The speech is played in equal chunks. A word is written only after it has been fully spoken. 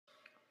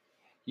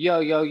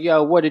Yo, yo,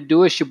 yo, what it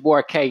do? It's your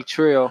boy K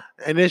Trill.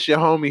 And it's your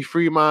homie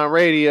Fremont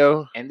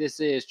Radio. And this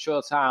is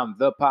Trill Time,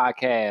 the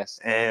podcast.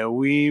 And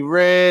we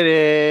ready.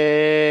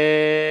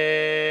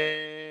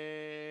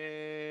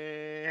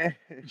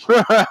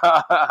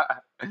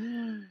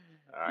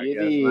 I You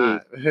guess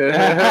dig.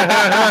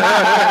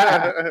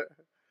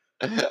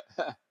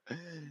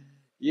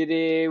 You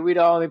dig? We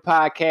the only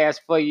podcast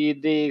for you,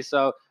 dig.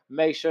 So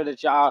make sure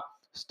that y'all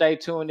stay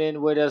tuned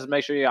in with us.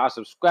 Make sure y'all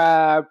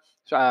subscribe.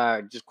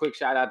 Just quick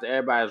shout out to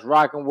everybody that's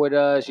rocking with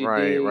us. You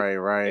dig?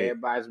 Right.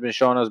 Everybody's been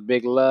showing us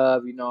big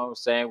love. You know what I'm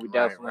saying? We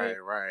definitely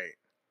Right.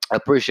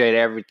 appreciate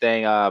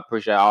everything.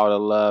 Appreciate all the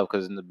love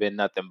because it's been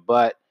nothing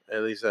but.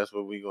 At least that's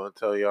what we gonna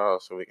tell y'all,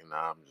 so we can.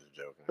 Nah, I'm just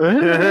joking.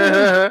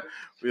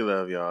 We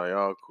love y'all.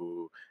 Y'all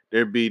cool.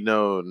 There'd be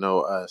no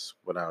us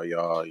without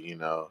y'all, you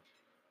know.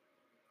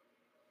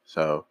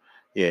 So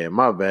yeah,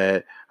 my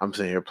bad. I'm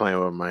sitting here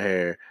playing with my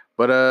hair,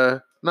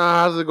 but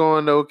how's it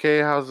going? Okay,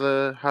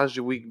 how's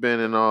your week been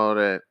and all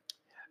that?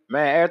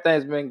 Man,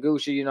 everything's been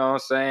Gucci. You know what I'm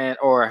saying?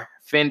 Or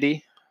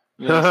Fendi.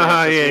 You know what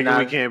I'm saying? Yeah,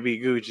 we can't be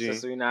Gucci.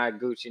 Since we not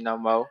Gucci no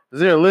more. Is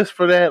there a list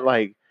for that?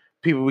 Like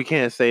people we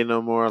can't say no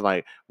more.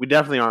 Like we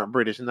definitely aren't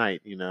British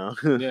Knight, you know.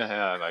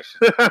 Yeah, like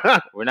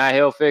we're not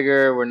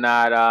Hilfiger. We're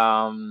not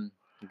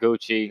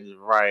Gucci.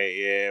 Right?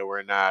 Yeah,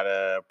 we're not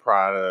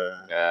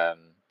Prada.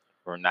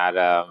 We're not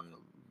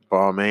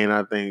Balmain,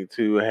 I think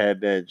too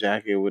had that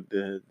jacket with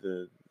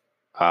the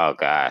oh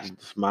gosh,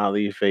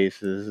 smiley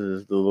faces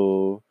is the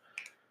little.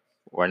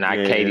 We're not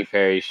Katy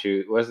Perry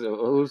shoes.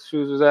 Whose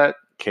shoes was that?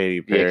 Katy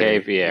Perry. Yeah,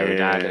 Katy Perry. We're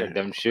not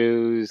them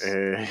shoes.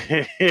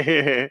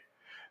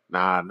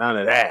 Nah, none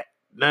of that.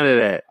 Not in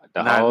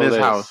this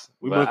house.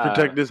 We must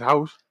protect this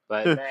house.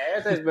 But man,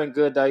 everything's been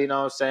good though. You know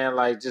what I'm saying?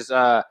 Like just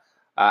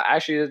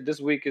actually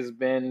this week has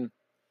been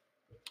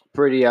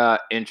pretty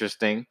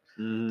interesting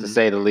to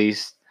say the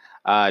least.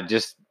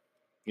 Just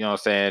you know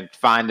what I'm saying,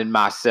 finding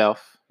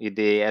myself. You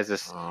did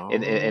as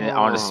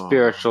on a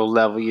spiritual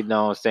level. You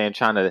know what I'm saying,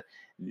 trying to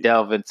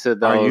delve into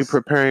those. Are you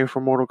preparing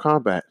for Mortal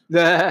Kombat?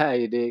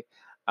 You did.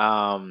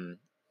 You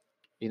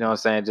know what I'm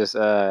saying? Just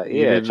trying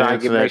to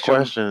get that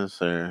question,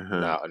 sir.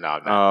 No.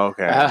 Oh,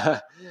 okay.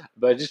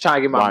 But just trying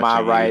to get my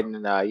mind right and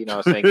you know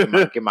what I'm saying,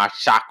 get my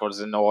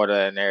chakras in order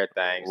and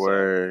everything.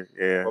 Word,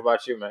 so. Yeah. What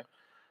about you, man?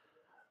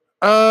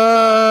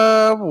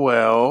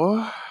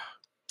 Well,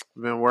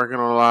 been working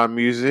on a lot of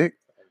music.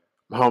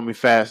 My homie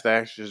Fast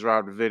Axe just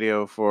dropped a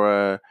video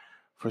for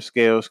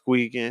Scale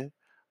Squeaking.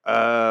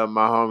 My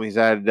homies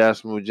at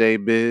Decimal J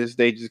Biz,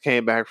 they just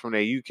came back from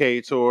their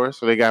UK tour,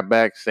 so they got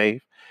back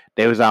safe.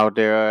 They was out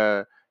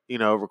there,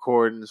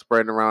 recording,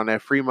 spreading around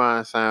that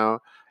Fremont sound.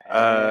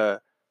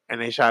 And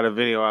they shot a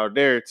video out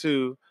there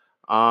too.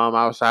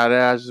 Outside of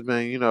that, I just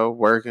been,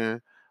 working,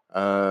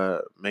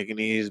 making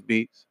these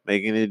beats,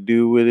 making it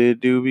do what it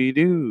do be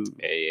do.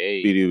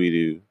 Hey. Be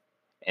do.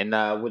 And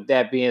with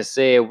that being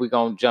said, we're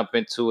gonna jump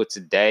into it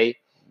today.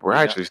 We're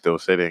actually still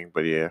sitting,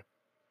 but yeah.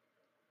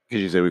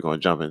 Because you said we're gonna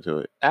jump into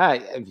it.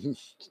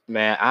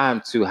 Man, I'm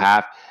too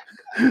high.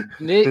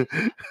 Nick,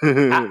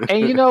 and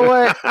you know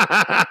what?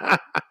 I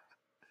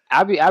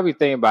be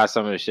thinking about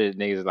some of the shit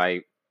niggas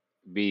like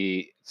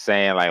be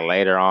saying like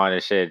later on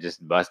and shit,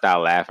 just bust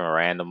out laughing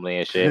randomly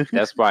and shit.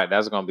 That's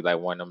gonna be like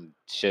one of them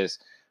shits.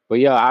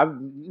 But I've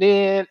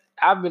been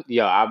getting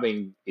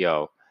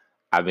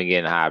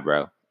high,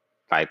 bro.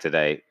 Like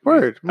today.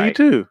 Word, me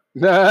too.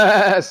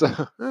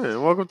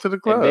 Welcome to the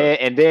club.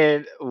 And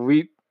then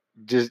we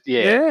just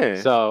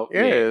So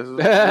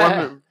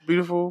it's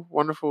beautiful,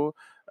 wonderful,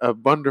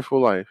 wonderful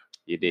life.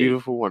 You did.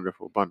 Beautiful,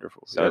 wonderful.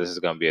 So this is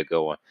gonna be a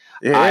good one.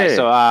 Yeah. All right,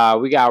 so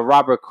we got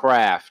Robert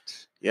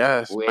Kraft.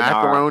 Yes,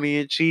 macaroni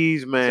and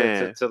cheese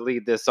man to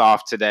lead this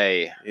off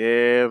today.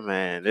 Yeah,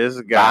 man,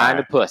 this guy buying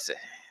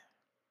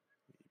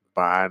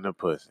the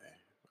pussy.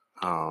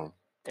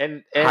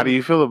 And how do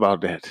you feel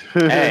about that?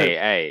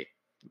 hey,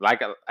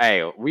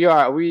 we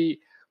had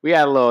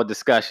a little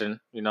discussion.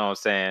 You know what I'm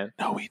saying?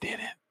 No, we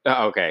didn't.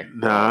 Okay.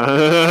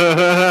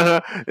 Nah.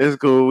 It's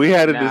cool. We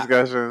had a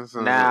discussion.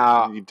 So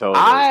now you told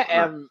I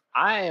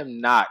am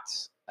not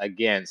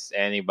against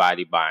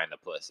anybody buying the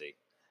pussy.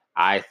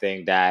 I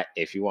think that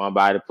if you want to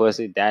buy the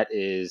pussy, that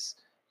is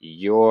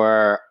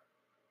your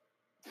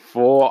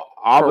full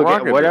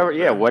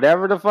obligation.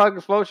 Whatever the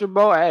fuck floats your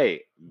boat.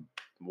 Hey,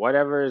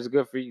 whatever is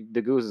good for you,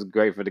 the goose is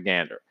great for the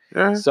gander.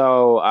 Yeah.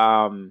 So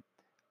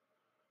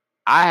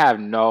I have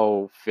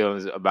no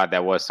feelings about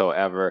that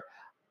whatsoever.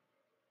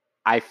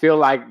 I feel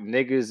like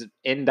niggas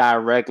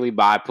indirectly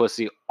buy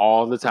pussy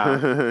all the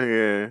time.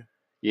 Yeah.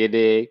 You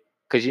dig?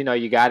 Because you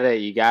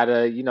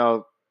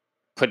gotta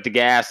put the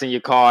gas in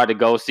your car to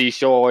go see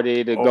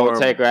shorty, to go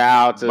take her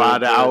out, to buy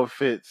the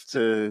outfits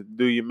to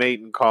do your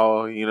mating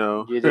call.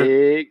 You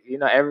dig?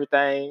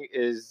 Everything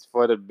is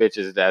for the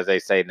bitches, as they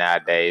say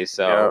nowadays.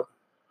 So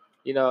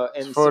and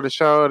it's for the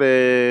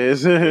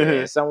shorties.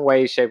 In some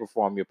way, shape, or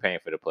form, you're paying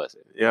for the pussy.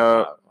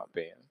 Yeah. My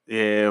opinion.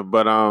 Yeah,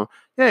 but cause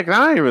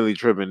I ain't really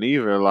tripping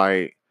either.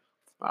 Like,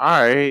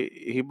 all right,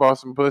 he bought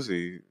some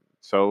pussy,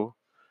 so,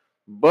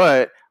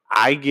 but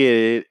I get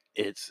it.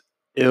 It's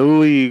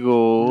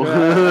illegal.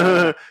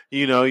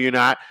 You know, you're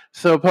not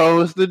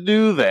supposed to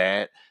do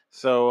that.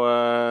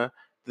 So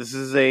this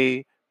is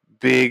a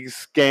big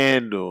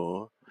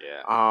scandal.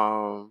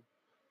 Yeah.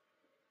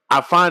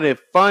 I find it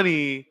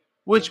funny,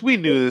 which we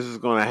knew this was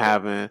going to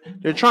happen.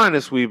 They're trying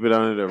to sweep it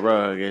under the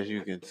rug, as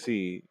you can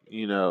see.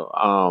 You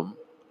know,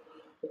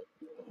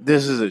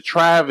 this is a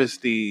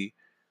travesty.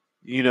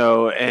 You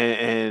know,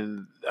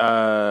 and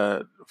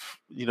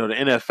you know, the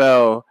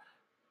NFL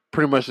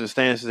pretty much the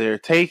stance they're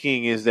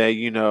taking is that,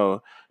 you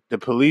know, the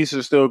police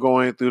are still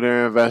going through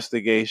their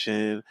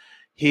investigation.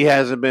 He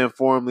hasn't been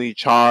formally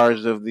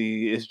charged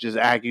it's just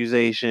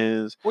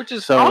accusations. Which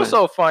is So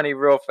also funny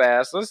real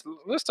fast.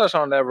 Let's touch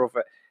on that real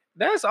fast.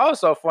 That's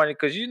also funny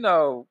because you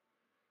know,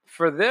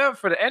 for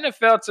the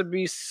NFL to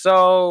be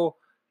so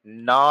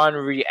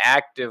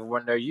non-reactive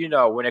when they're, you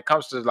know, when it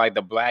comes to like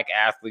the black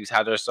athletes,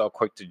 how they're so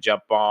quick to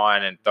jump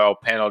on and throw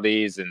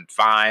penalties and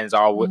fines,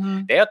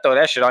 they'll throw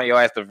that shit on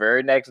your ass the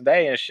very next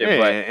day and shit. Yeah,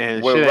 but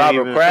and with shit ain't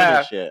Robert even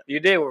Kraft, finished yet.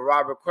 you did with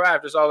Robert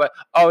Kraft, it's all like,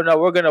 oh no,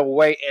 we're gonna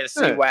wait and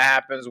see Yeah. what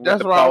happens with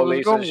That's the what I was police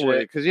and going shit. with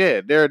it. Because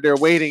yeah, they're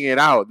waiting it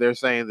out. They're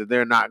saying that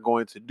they're not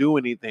going to do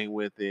anything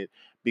with it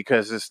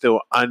because it's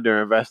still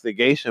under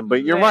investigation.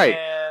 But you're right.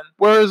 Man.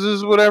 Whereas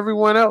is with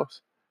everyone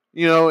else.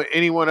 You know,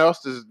 anyone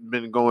else has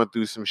been going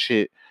through some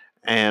shit,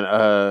 and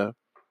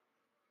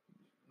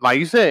like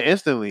you said,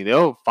 instantly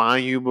they'll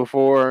fine you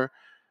before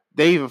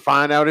they even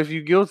find out if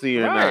you're guilty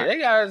or Right, not. they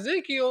got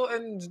Ezekiel,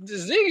 and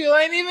Ezekiel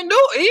ain't even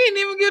he ain't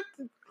even get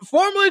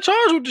formally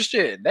charged with the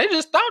shit. They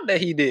just thought that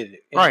he did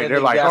it. Right, they're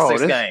like, got oh,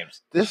 6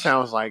 games. This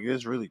sounds like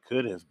this really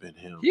could have been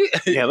him. He-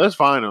 Yeah, let's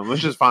find him.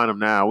 Let's just find him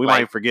now. We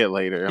Like, might forget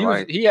later.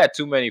 He had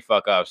too many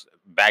fuck ups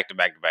back to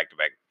back to back to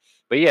back.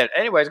 But yeah,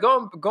 anyways,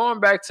 going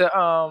back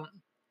to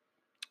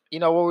you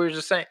know what we were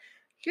just saying.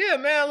 Yeah,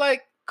 man,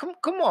 like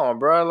come on,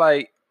 bro.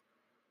 Like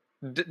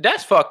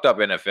that's fucked up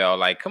NFL.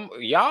 Like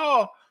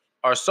y'all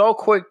are so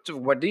quick to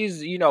when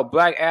these, you know,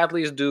 black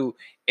athletes do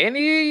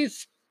any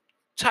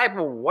type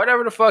of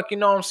whatever the fuck, you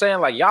know what I'm saying?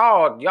 Like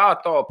y'all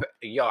throw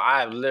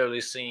I've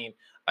literally seen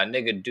a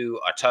nigga do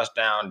a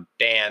touchdown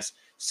dance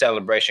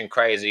celebration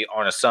crazy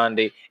on a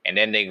Sunday, and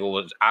then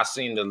I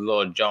seen the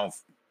little jump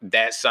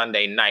that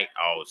Sunday night.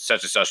 Oh,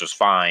 such and such was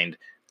fined.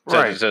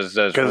 Right, because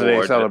of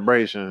their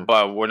celebration.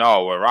 But with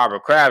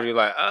Robert Kraft, you're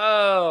like,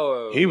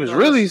 oh, he was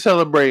really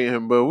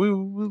celebrating, but we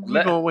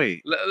gonna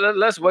wait.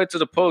 Let's wait till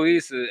the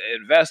police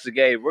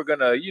investigate. We're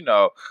gonna, you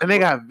know, and they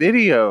got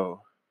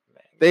video.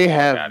 They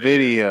have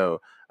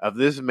video of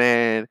this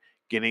man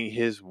getting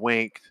his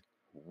wanked.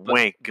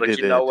 But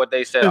you know what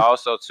they said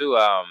also too?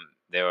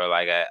 They were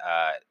like,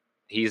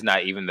 he's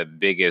not even the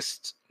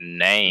biggest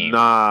name.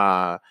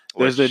 Nah,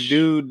 there's a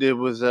dude that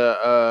was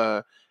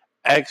a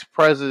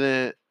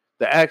ex-president,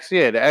 the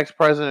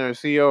ex-president or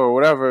CEO or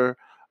whatever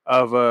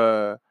of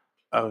a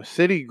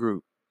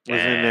Citigroup was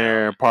in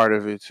there, part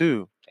of it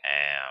too.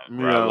 Damn,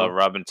 bro, love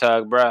rub and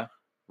tug, bro.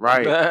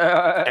 Right,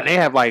 and they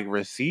have like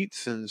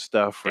receipts and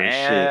stuff for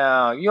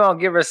shit. You don't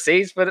give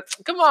receipts for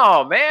come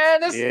on,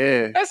 man.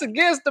 That's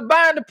against the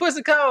buying the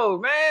pussy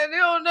code, man. You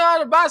don't know how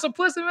to buy some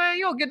pussy, man.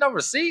 You don't get no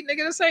receipt,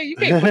 nigga. This ain't, you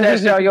can't put that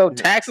shit on your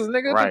taxes,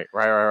 nigga.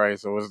 Right.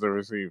 So what's the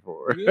receipt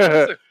for?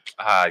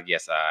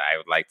 Yes, I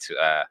would like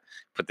to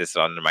put this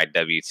under my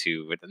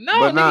W-2. But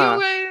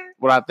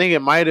what I think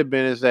it might have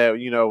been is that,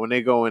 you know, when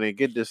they go in and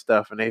get this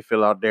stuff and they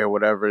fill out there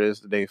whatever it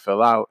is that they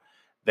fill out,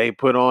 they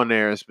put on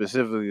there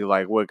specifically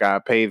like what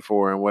got paid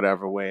for in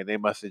whatever way. They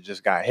must have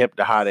just got hip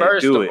to how they do it.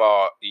 First of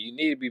all, you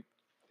need to be,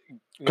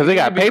 because they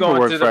got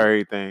paperwork for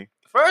everything.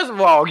 First of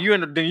all, you're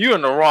in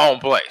the wrong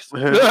place.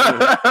 It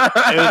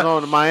was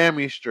on the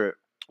Miami Strip.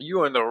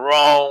 You're in the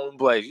wrong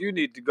place. You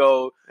need to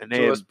go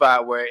to a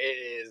spot where it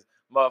is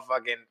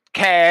motherfucking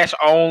cash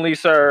only,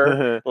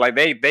 sir. Like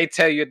they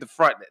tell you at the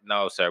front that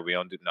no, sir, we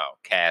don't do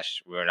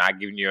cash. We're not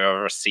giving you a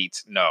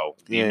receipt. No,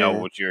 you know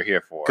what you're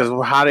here for.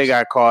 Because how they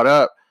got caught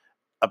up,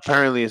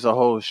 apparently it's a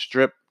whole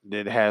strip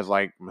that has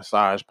like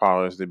massage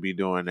parlors that be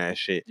doing that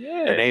shit.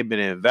 Yeah. And they've been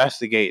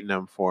investigating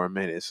them for a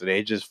minute. So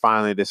they just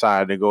finally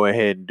decided to go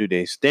ahead and do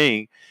their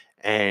sting.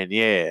 And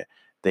yeah,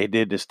 they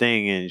did the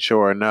sting, and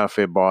sure enough,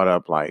 it brought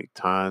up like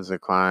tons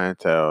of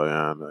clientele, you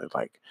know,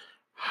 like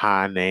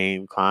high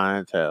name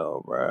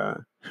clientele,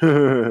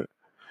 bro.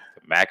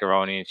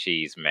 Macaroni and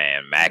cheese,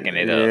 man. Macking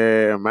it up.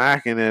 Yeah,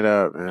 macking it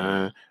up,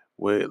 man.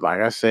 With,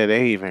 like I said,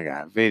 they even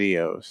got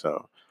video,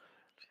 so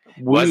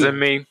wasn't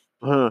me.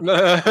 We'll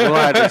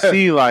have to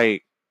see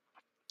like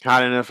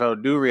how the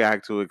NFL do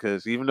react to it,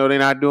 because even though they're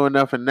not doing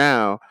nothing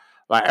now,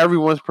 like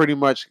everyone's pretty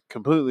much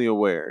completely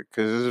aware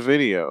because it's a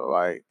video.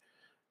 Like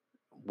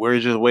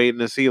we're just waiting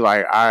to see,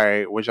 like, all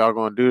right, what y'all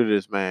gonna do to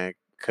this man?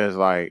 Because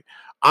like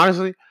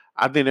honestly,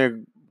 I think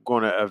they're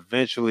gonna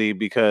eventually,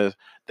 because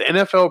the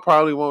NFL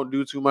probably won't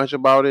do too much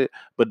about it,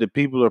 but the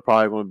people are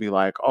probably gonna be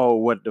like, oh,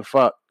 what the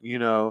fuck, you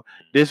know?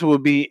 This will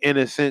be in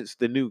a sense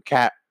the new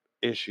cap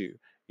issue,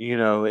 you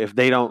know, if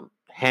they don't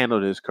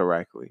handle this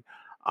correctly.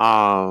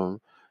 I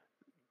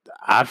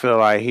feel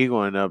like he's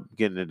going to end up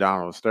getting the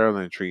Donald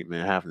Sterling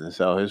treatment, having to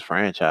sell his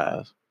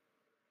franchise.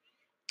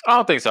 I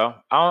don't think so.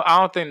 I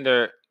don't think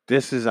they're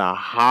This is a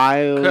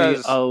highly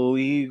because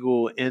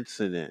illegal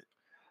incident.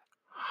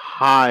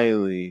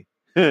 Highly.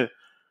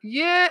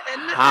 yeah,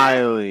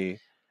 highly.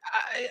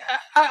 it's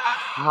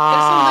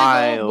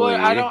illegal, but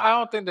I Highly.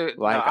 don't think that.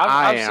 No, Like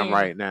I I've am seen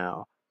right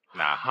now.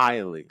 nah.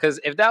 Highly. Because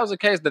if that was the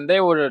case, then they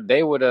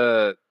would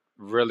have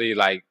really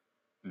like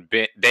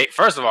been. They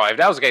first of all, if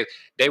that was the case,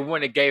 they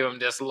wouldn't have gave him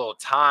this little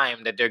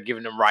time that they're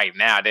giving him right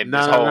now. That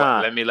this whole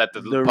let me let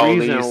the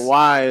police. Reason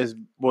why is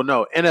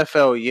no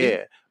NFL,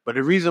 yeah. But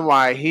the reason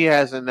why he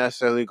hasn't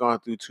necessarily gone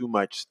through too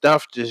much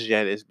stuff just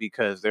yet is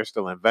because they're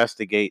still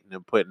investigating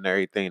and putting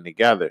everything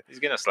together. He's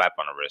gonna slap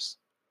on the wrist.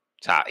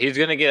 Top. He's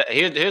gonna get.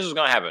 Here's what's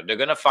gonna happen. They're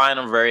gonna find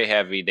him very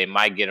heavy. They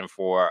might get him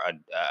for a.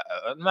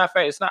 Matter of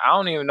fact, it's not. I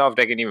don't even know if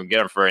they can even get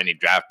him for any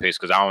draft picks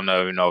because I don't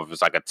even know if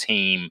it's like a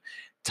team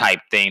type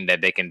thing that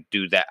they can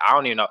do that. I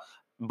don't even know.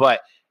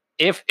 But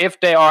if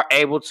they are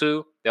able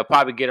to, they'll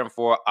probably get him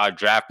for a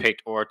draft pick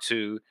or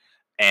two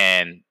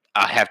and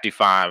a hefty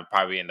fine,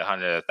 probably in the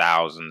hundreds of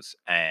thousands,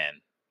 and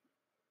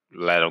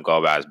let him go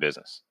about his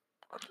business.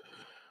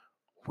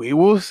 We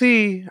will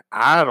see.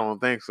 I don't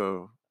think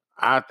so.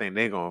 I think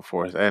they're gonna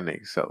force that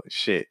nigga selling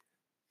shit.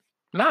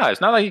 Nah,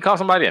 it's not like he called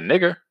somebody a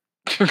nigger.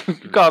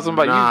 You call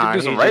somebody, you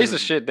do some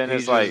racist shit, then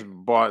it's like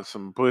bought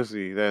some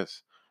pussy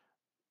that's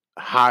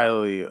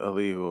highly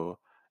illegal.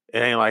 It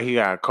ain't like he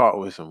got caught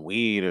with some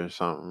weed or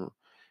something.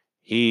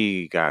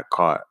 He got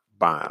caught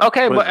buying.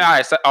 Okay, pussy. but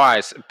all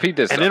right, so Pete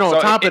this. And then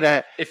on top of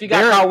that, if he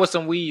got caught with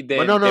some weed,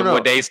 then,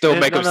 would they still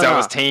make him sell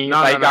his team?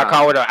 No, like he got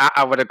caught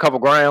with a couple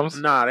grams?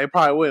 Nah, they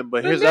probably wouldn't.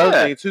 But here's the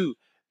other thing too.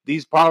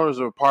 These problems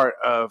were part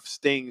of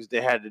things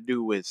that had to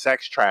do with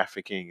sex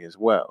trafficking as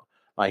well,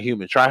 like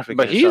human trafficking.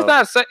 But he's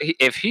not.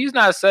 If he's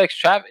not sex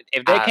trafficking,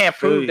 if they can't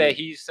prove that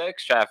he's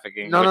sex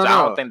trafficking, which I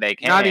don't think they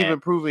can. Not even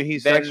proving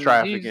he's sex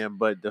trafficking,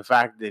 but the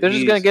fact that they're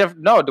just gonna get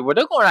what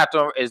they're going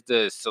after is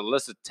the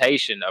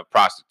solicitation of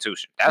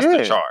prostitution. That's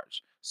the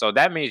charge. So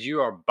that means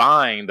you are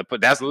buying the.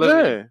 That's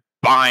literally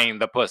buying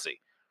the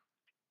pussy.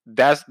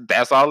 That's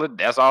all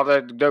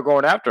that they're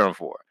going after him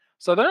for.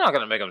 So they're not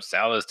gonna make him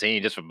sell his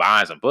team just for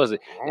buying some pussy.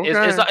 Okay.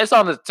 It's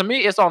on the to me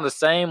it's on the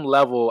same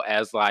level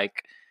as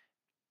like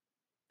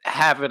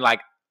having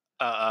like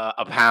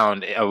a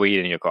pound of weed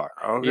in your car.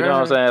 Okay. You know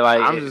what I'm saying?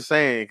 Like I'm just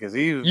saying because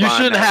you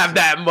shouldn't have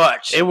that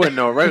much. It wasn't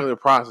no regular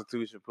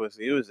prostitution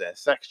pussy. It was that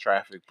sex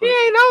traffic pussy.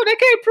 Yeah, no, they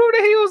can't prove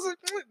that he was.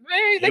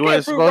 Man, he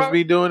wasn't supposed to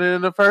be doing it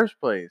in the first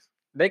place.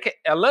 They can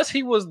unless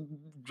he was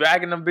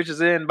dragging them bitches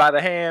in by the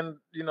hand.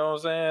 You know what I'm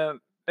saying?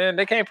 Then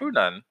they can't prove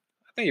nothing.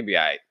 I think he'd be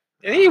alright.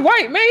 And he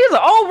white man. He's an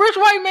old rich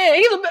white man.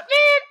 He's a man.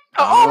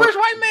 An old rich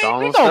white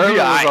man. He gonna be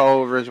alright. An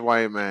old rich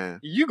white man.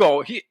 You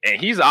go.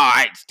 He's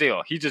alright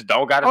still. He just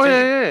don't got a team.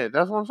 Yeah.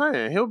 That's what I'm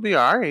saying. He'll be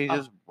alright.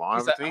 He's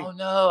like, oh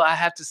no, I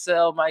have to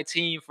sell my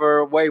team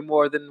for way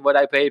more than what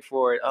I paid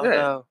for it. Oh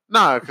no.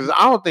 Nah, because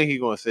I don't think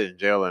he's gonna sit in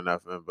jail or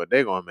nothing. But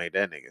they're gonna make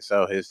that nigga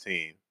sell his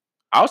team.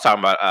 I was talking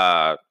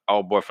about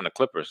old boy from the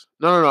Clippers.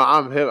 No.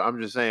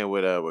 I'm just saying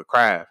with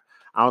Kraft.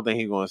 I don't think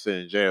he's gonna sit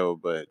in jail,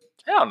 but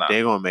hell no.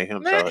 They're gonna make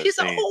him. Man, he's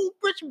an old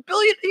rich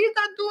billionaire. He's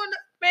not doing that.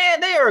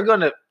 Man, they are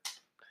gonna.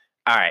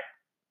 All right.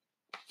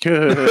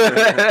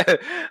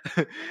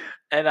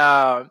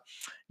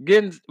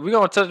 And we're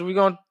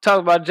gonna talk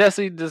about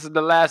Jesse. This is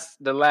the last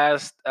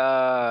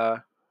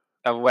of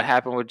what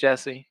happened with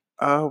Jesse.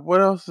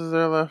 What else is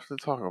there left to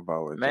talk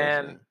about with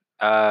Jesse?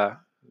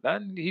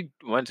 He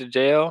went to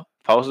jail,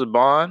 posted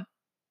bond.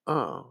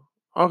 Oh,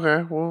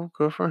 okay. Well,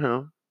 good for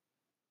him.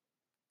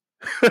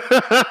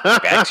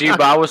 Back to you,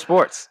 Bob, with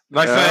sports.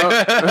 Like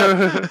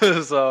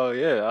so,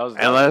 yeah, I was.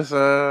 Unless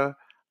I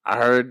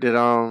heard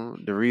that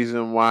the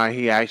reason why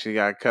he actually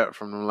got cut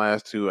from the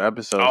last 2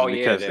 episodes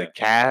because the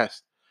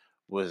cast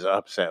was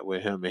upset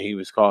with him and he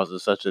was causing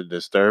such a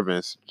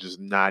disturbance, just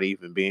not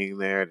even being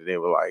there. That they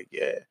were like,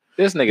 "Yeah,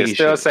 this nigga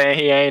still saying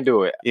he ain't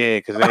do it." Yeah,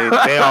 because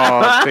they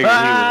all figured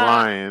he was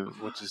lying,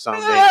 which is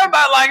something.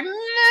 Everybody like,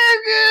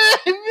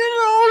 nigga, you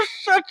don't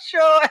shut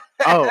your.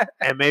 Oh,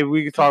 and maybe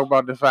we could talk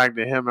about the fact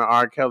that him and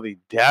R. Kelly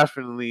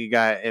definitely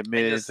got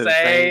admitted to the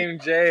same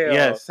jail.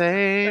 Yeah,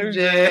 same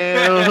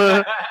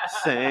jail,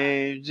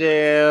 same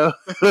jail.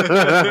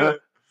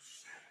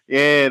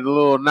 Yeah, the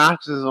little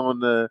notches on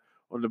the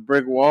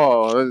brick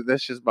wall.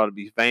 That's just about to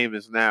be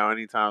famous now.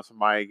 Anytime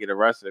somebody get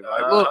arrested,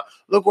 like,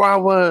 look where I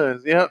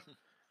was. Yep.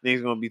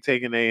 Niggas gonna be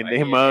taking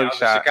their mug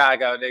shot.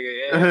 Chicago, nigga.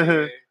 Yeah,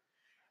 nigga.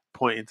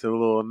 Pointing to the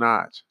little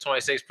notch.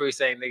 26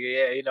 precinct,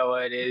 nigga. Yeah, you know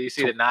what it is. You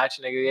see the notch,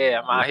 nigga.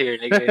 Yeah, I'm out here,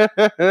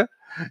 nigga.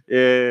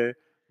 Yeah,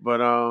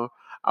 but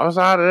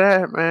outside of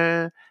that,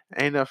 man,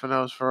 ain't nothing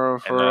else for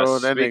real.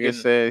 That nigga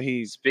said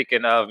he's.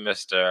 Speaking of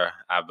Mr.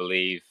 I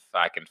believe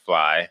I can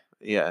fly.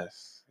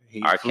 Yes,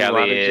 he R.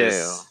 Kelly is.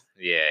 Jail.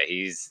 Yeah,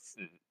 he's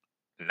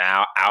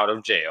now out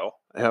of jail.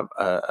 Yep.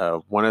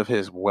 One of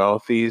his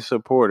wealthy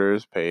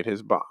supporters paid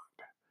his bond.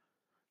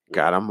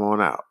 Got him on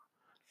out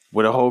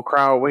with a whole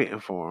crowd waiting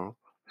for him,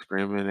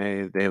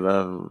 screaming, they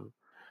love him.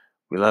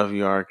 We love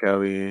you, R.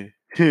 Kelly.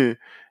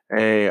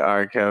 Hey,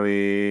 R.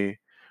 Kelly.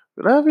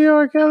 We love you,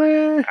 R.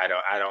 Kelly.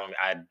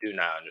 I do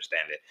not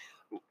understand it.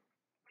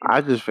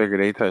 I just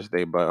figured they touched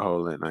their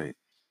butthole at night.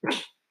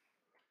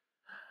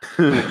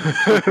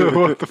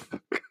 What the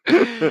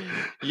fuck?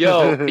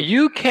 Yo,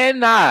 you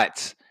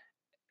cannot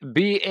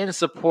be in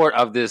support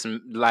of this.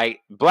 Like,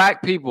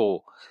 black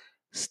people,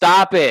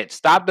 stop it.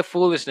 Stop the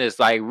foolishness.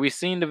 Like, we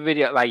seen the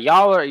video. Like,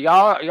 y'all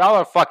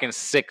are fucking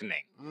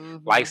sickening.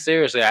 Like,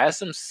 seriously, that's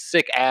some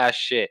sick ass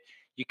shit.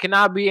 You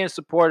cannot be in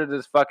support of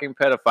this fucking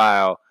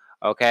pedophile.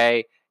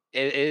 Okay,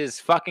 it is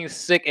fucking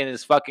sick and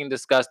it's fucking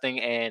disgusting.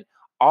 And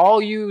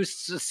all you,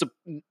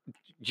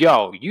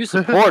 you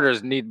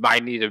supporters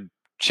might need to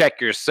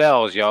check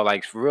yourselves, yo.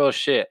 Like, for real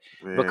shit.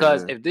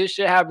 Because if this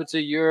shit happened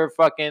to your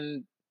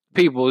fucking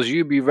peoples,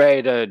 you'd be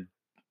ready to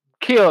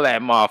kill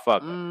that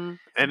motherfucker.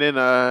 And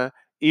then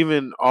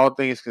even all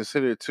things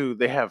considered too,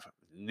 they have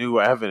new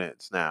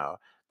evidence now.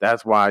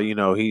 That's why,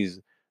 he's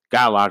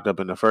got locked up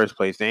in the first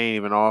place. They ain't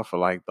even off of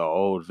like the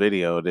old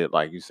video that,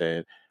 like you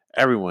said,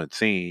 everyone's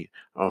seen,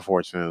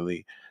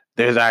 unfortunately.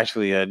 There's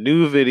actually a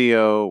new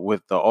video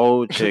with the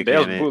old chick They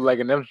was in it.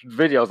 bootlegging them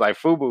videos like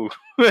FUBU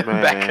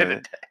back in the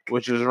day.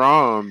 Which was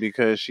wrong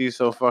because she's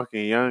so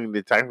fucking young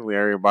that technically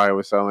everybody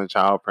was selling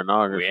child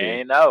pornography. We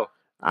ain't know.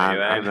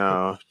 I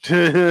know.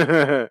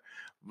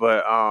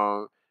 But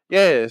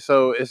yeah,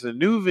 so it's a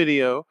new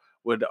video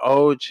with the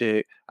old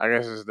chick. I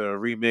guess it's the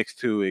remix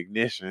to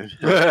Ignition.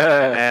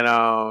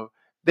 And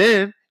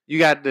then you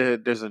got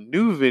there's a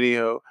new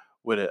video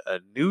with a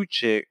new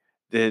chick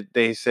that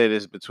they said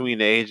is between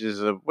the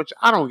ages of, which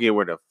I don't get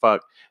where the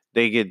fuck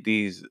they get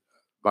these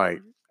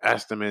like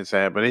estimates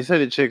at, but they said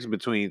the chick's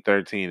between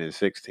 13 and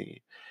 16.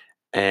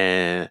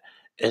 And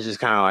it's just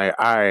kind of like,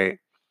 all right,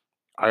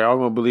 are y'all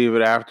gonna believe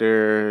it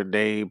after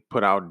they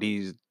put out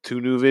these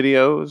 2 new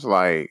videos?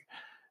 Like,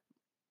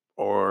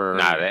 or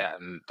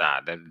them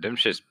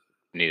shits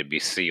need to be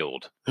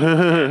sealed.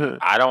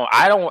 I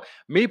don't.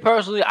 Me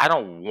personally, I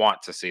don't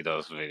want to see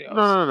those videos.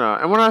 No.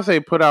 And when I say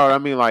put out, I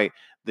mean like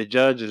the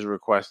judge is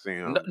requesting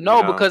them.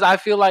 No, because I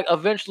feel like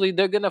eventually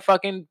they're gonna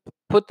fucking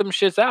put them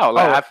shits out.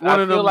 Like,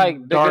 I feel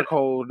like dark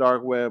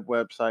web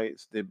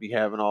websites that be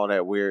having all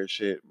that weird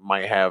shit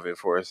might have it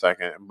for a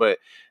second. But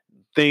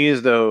thing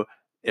is though,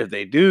 if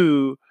they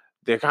do,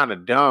 they're kind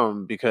of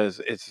dumb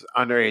because it's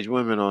underage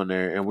women on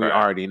there, and we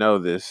already know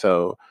this.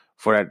 So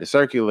for that to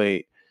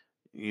circulate,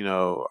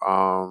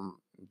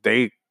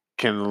 they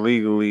can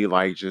legally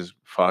like just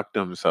fuck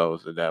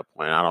themselves at that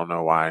point. I don't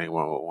know why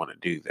anyone would want to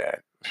do that.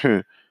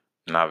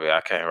 Nah, I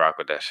can't rock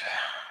with that shit.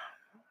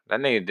 That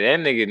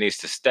nigga needs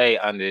to stay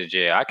under the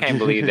jail. I can't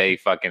believe they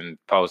fucking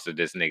posted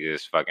this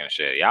nigga's fucking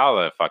shit. Y'all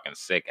are fucking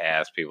sick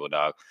ass people,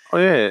 dog. Oh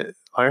yeah,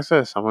 like I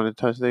said, someone to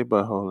touch their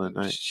butthole at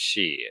night.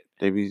 Shit.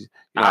 They be,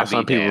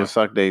 some people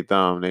suck their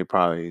thumb. They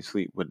probably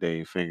sleep with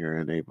their finger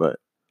in their butt.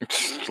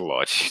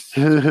 Lord.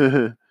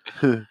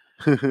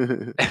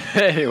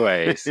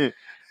 Anyways,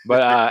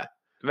 but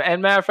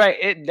and matter of fact,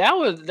 that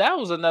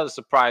was another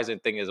surprising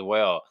thing as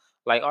well.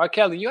 Like, R.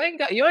 Kelly, you ain't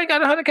got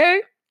 $100K,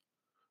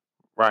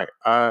 right?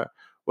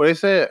 Well, they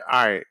said,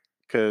 all right,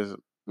 because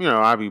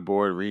I be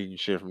bored reading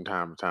shit from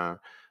time to time.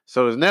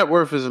 So his net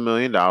worth is $1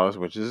 million,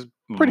 which is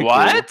pretty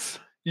what?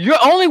 Cool. You're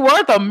only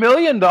worth $1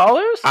 million?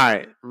 All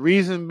right.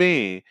 Reason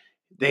being,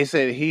 they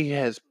said he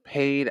has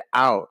paid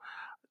out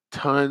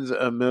tons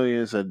of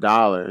millions of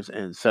dollars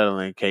in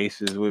settling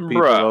cases with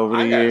people over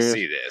the years. I gotta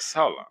see this.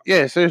 Hold on.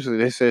 Yeah, seriously,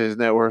 they said his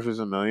net worth is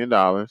 $1 million,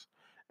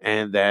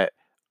 and that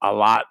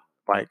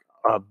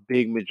a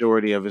big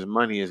majority of his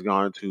money has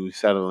gone to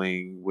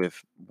settling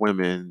with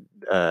women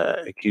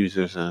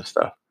accusers and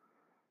stuff.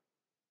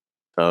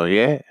 So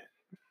yeah,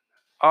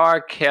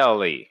 R.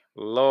 Kelly,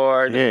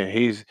 Lord. Yeah,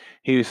 he was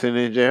sitting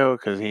in jail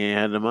because he ain't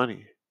had the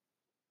money,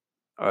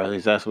 or at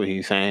least that's what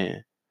he's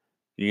saying.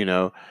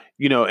 And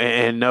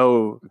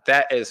no,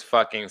 that is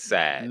fucking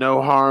sad.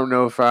 No harm,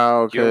 no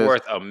foul. You're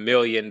worth $1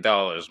 million,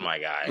 my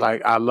guy.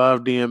 Like, I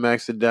love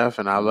DMX to death,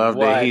 and I love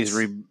that he's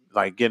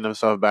getting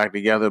himself back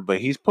together. But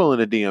he's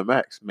pulling a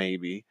DMX,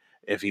 maybe,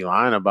 if he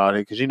lying about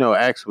it, because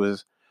X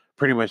was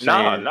pretty much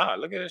saying, "No,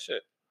 look at this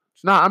shit."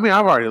 No, I mean,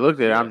 I've already looked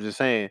at it. I'm just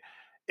saying,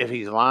 if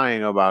he's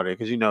lying about it,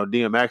 because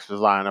DMX was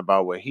lying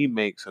about what he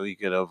makes so he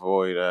could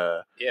avoid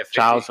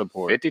child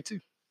support. 52.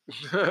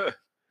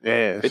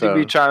 Yeah, 50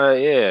 be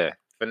trying to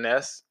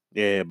finesse.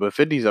 Yeah, but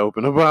 50's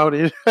open about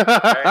it.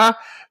 Okay.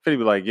 50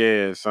 be like,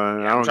 yeah,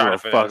 son, I don't give a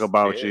fuck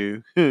about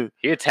you.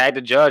 He attacked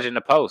the judge in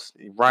the post.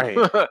 Right.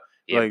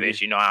 Yeah, like,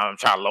 bitch, I'm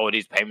trying to lower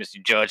these payments to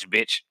judge,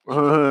 bitch.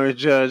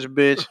 Judge,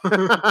 bitch.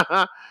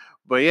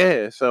 But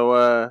yeah,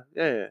 so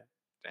yeah.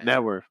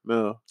 Net worth,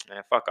 Mill.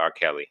 Man, fuck R.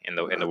 Kelly, in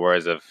the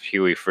words of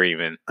Huey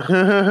Freeman.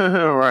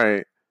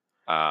 Right.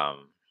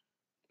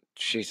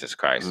 Jesus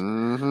Christ.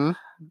 Mm-hmm.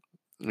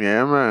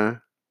 Yeah,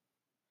 man.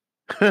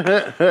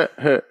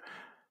 That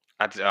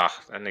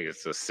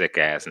nigga's a sick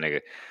ass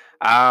nigga.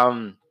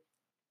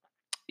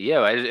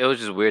 Yeah, it was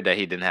just weird that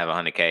he didn't have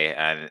 $100K,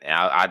 and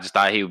I just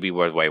thought he would be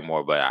worth way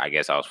more, but I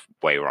guess I was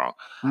way wrong.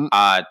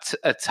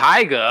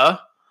 Tyga.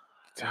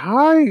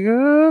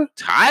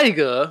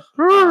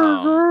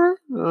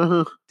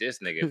 This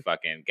nigga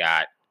fucking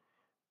got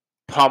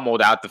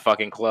pummeled out the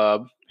fucking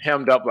club.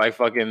 hemmed up like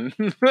fucking.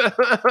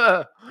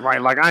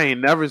 Right, like I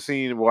ain't never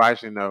seen. Well,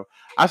 actually, no,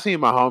 I seen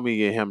my homie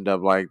get hemmed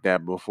up like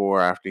that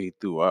before. After he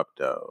threw up,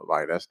 though,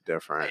 like that's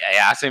different.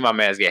 Yeah, I seen my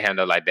man's get hemmed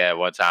up like that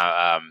one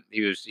time.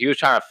 He was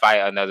trying to fight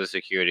another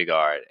security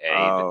guard,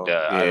 and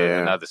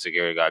another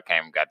security guard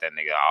came and got that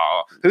nigga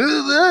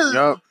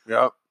all.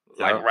 Yep.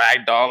 Like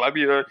ragdoll, I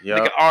mean,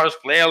 nigga arms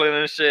flailing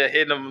and shit,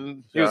 hitting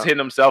him. He was hitting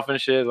himself and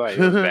shit. Like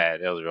it was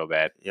bad. It was real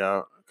bad.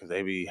 Yeah, because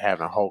they be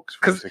having Hulks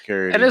for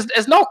security, and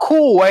it's no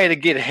cool way to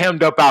get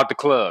hemmed up out the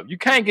club. You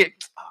can't get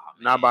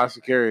not by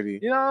security.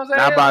 You know what I'm saying?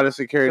 Not by the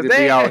security to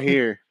be out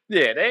here.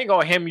 Yeah, they ain't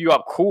gonna hem you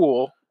up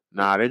cool.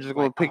 Nah, they're just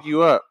gonna pick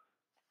you up.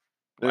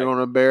 They're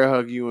gonna bear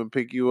hug you and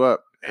pick you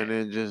up, and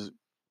then just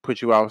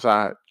put you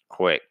outside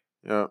quick.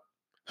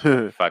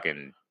 Yep.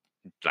 Fucking.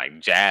 Like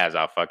jazz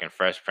off fucking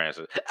Fresh Prince.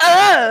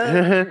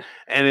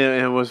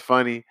 And what's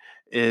funny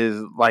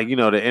is like, you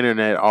know, the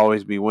internet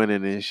always be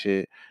winning and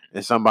shit.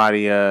 And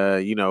somebody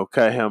you know,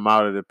 cut him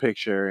out of the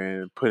picture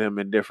and put him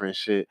in different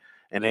shit.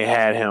 And they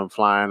had him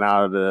flying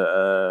out of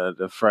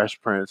the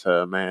Fresh Prince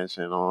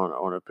mansion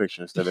on a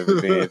picture instead of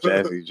it being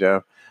Jazzy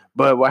Jeff.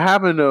 But what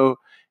happened though,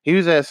 he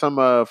was at some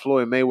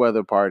Floyd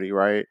Mayweather party,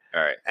 right?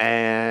 All right.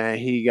 And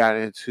he got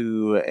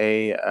into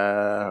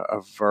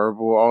a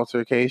verbal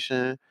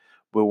altercation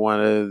with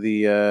one of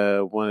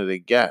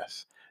the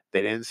guests.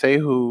 They didn't say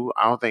who.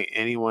 I don't think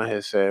anyone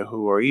has said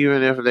who, or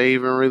even if they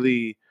even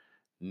really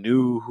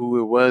knew who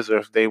it was, or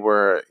if they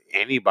were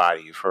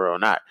anybody for or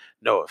not.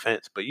 No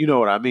offense, but you know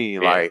what I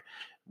mean. Yeah. Like,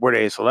 were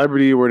they a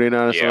celebrity? Were they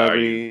not a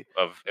celebrity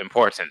of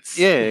importance?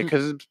 Yeah,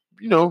 because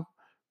you know,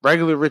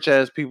 regular rich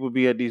ass people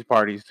be at these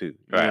parties too.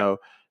 You know,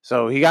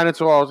 so he got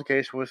into an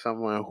altercation with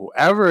someone.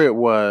 Whoever it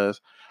was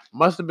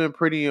must have been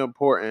pretty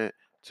important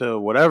to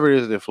whatever it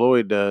is that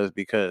Floyd does,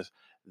 because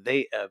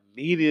they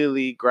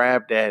immediately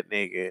grabbed that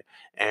nigga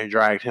and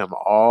dragged him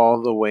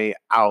all the way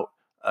out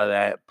of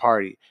that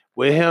party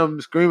with him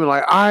screaming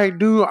like, all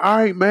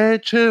right, man,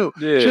 chill.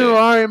 Chill,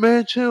 all right,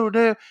 man, chill,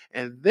 damn.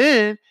 And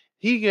then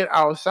he get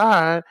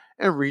outside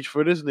and reach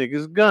for this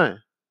nigga's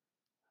gun.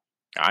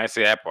 I didn't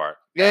see that part.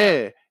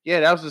 Yeah,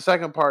 that was the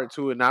second part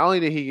to it. Not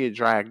only did he get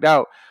dragged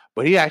out,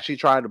 but he actually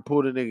tried to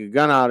pull the nigga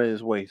gun out of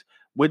his waist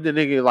with the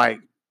nigga like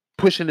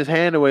pushing his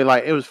hand away.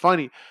 Like, it was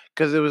funny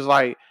because it was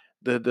like,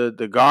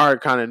 the guard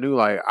kind of knew,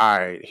 like, all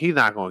right, he's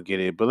not gonna get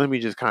it, but let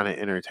me just kind of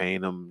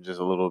entertain him just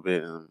a little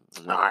bit. And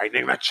all right,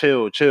 nigga,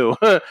 chill,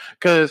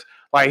 because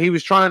like he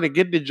was trying to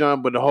get the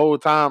jump, but the whole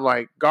time,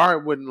 like,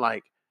 guard wouldn't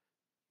like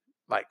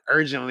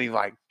urgently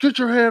like get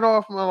your hand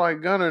off my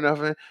like gun or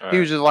nothing. He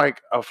was just like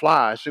a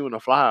fly shooting a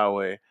fly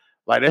away.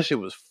 Like, that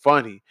shit was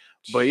funny.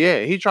 But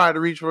yeah, he tried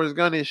to reach for his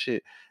gun and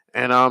shit.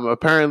 And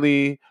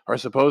apparently or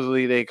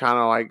supposedly they kind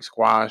of like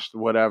squashed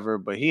whatever,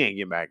 but he ain't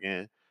get back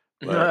in.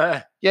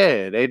 But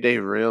yeah, they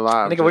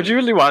realized. Nigga, would you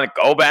really want to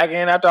go back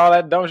in after all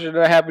that dumb shit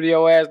that happened to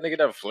your ass? Nigga,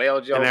 that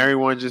flailed you. And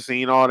everyone just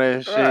seen all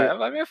that shit. I'm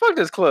like, man, fuck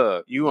this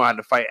club. You gonna have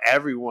to fight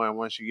everyone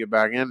once you get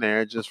back in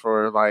there, just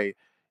for like,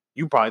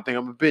 you probably think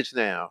I'm a bitch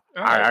now.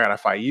 All right, I gotta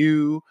fight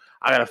you.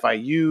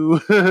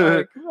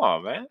 Right, come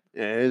on, man.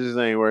 Yeah, it just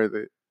ain't worth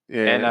it.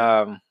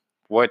 Yeah. And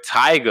with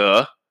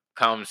Tiger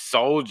comes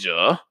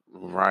Soldier.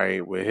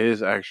 Right, with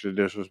his extra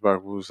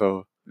disrespectful.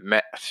 So,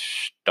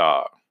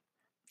 dog.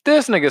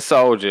 This nigga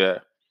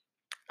Soldier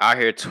out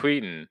here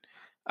tweeting.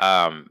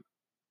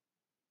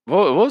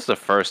 What was the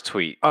first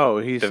tweet? Oh,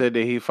 he said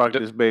that he fucked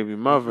his baby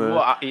mother. Well,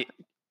 I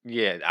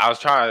was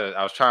trying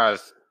to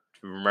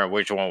remember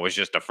which one was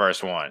just the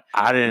first one.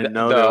 I didn't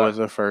know there was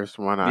a first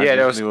one. I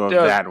just knew of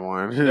that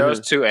one. There was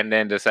two, and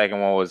then the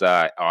second one was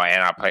and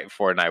I played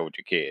Fortnite with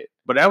your kid.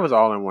 But that was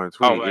all in one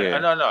tweet. Oh, yeah.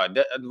 No.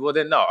 Well,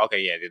 then no. Okay,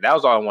 yeah, that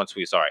was all in one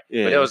tweet. Sorry,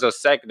 but there was a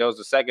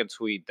second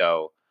tweet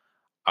though.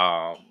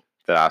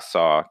 That I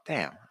saw.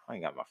 Damn, I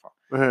ain't got my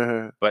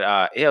phone.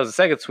 But it was a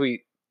second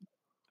tweet.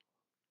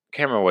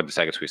 Can't remember what the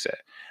second tweet said.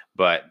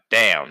 But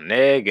damn,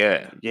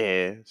 nigga.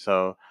 Yeah.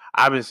 So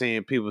I've been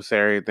seeing people say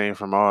everything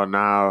from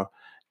now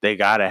they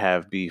gotta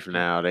have beef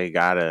now. They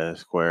gotta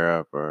square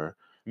up, or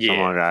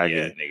someone gotta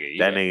get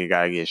nigga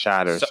gotta get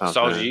shot or something.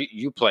 So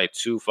you play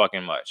too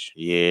fucking much.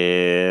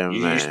 Yeah,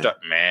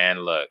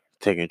 man. Look,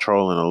 taking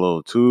trolling a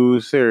little too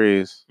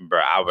serious, bro.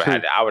 I would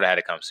have had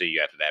to come see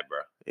you after that, bro.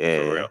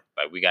 Yeah, for real.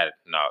 Like, we got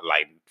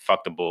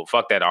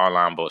fuck that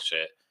online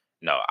bullshit.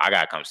 No, I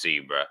gotta come see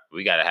you, bro.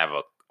 We gotta have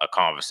a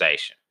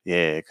conversation.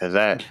 Yeah, because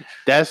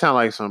that sounds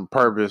like some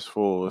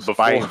purposeful,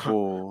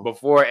 spiteful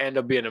before it end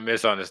up being a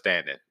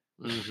misunderstanding.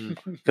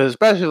 Because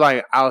especially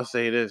like, I'll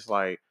say this,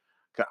 like,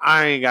 cause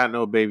I ain't got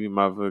no baby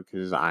mother,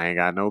 because I ain't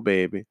got no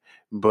baby.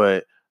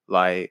 But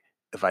like,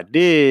 if I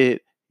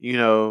did, you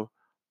know,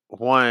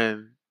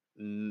 one,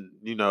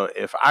 you know,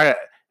 if I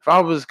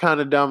was kind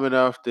of dumb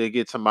enough to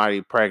get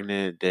somebody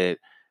pregnant that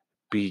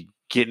be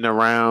getting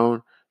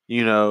around,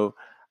 you know,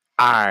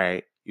 all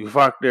right, you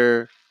fucked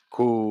her,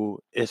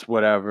 cool, it's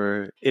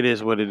whatever, it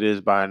is what it is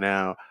by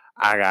now.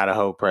 I got a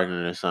hoe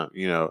pregnant or something,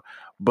 you know.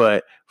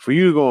 But for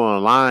you to go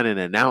online and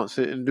announce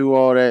it and do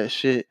all that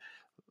shit,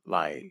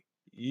 like,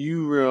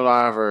 you real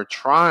life are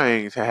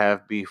trying to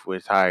have beef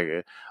with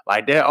Tiger.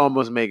 Like that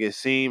almost make it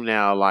seem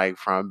now like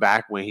from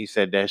back when he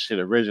said that shit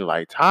originally.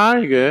 Like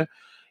Tiger,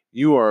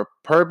 you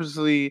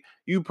purposely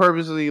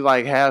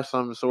like have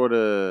some sort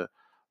of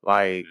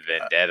like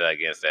vendetta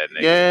against that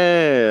nigga.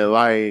 yeah,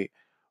 like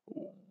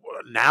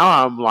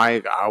now I'm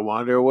like I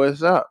wonder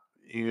what's up,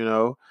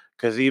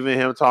 because even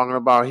him talking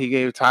about he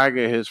gave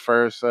Tiger his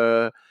first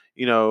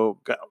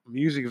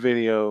music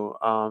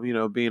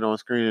video, being on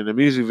screen in the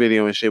music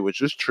video and shit, which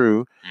was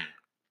true.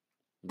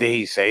 Did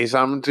he say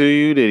something to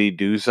you? Did he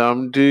do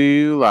something to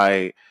you?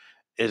 Like,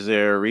 is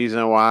there a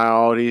reason why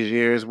all these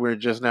years we're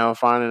just now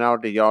finding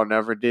out that y'all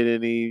never did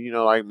any,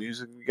 like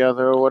music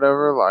together or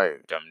whatever?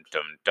 Like, Dum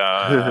dum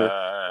dum.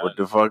 what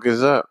the fuck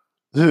is up?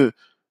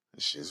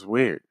 It's just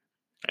weird.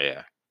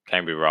 Yeah,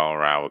 can't be rolling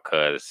around with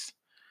cuz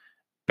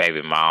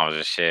baby moms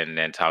and shit, and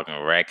then talking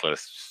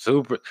reckless,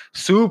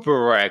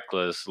 super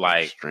reckless,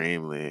 like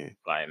extremely,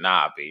 like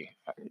nah, B.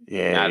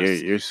 Yeah,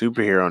 your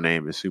superhero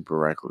name is Super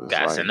Reckless.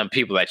 Gotta like, send them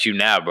people at you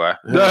now, bro.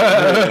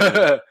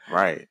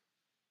 Right.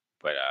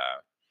 But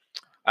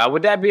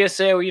with that being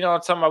said, you know what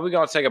I'm talking about? We're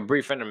gonna take a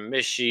brief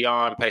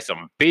intermission, pay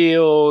some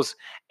bills,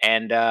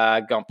 and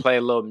gonna play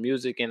a little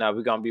music, and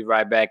we're gonna be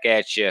right back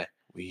at you.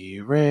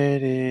 We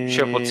ready.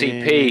 Triple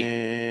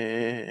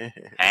TP.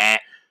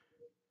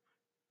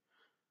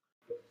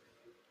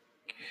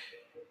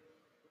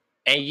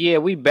 And yeah,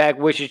 we back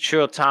with your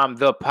Trill Time,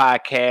 the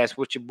podcast,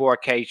 with your boy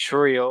K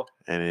Trill.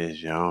 And it's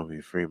your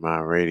homie Free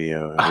Mind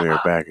Radio, and we're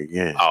back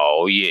again.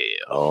 Oh yeah.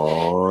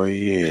 Oh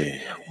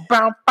yeah.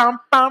 Bow, bow,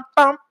 bow,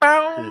 bow,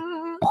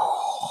 bow.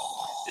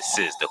 This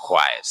is the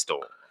Quiet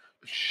Storm.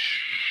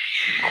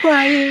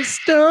 Quiet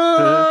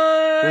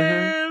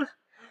Storm.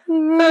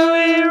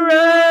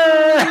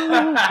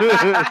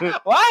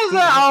 Why is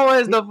that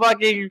always the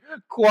fucking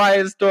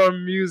Quiet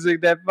Storm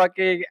music? That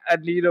fucking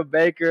Anita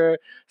Baker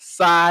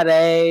side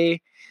A.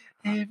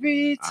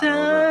 Every time.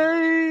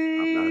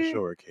 I'm not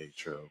sure,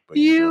 K-Tro, but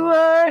you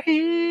are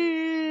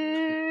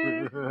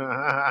here.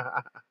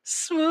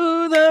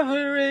 Smooth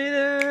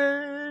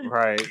operator.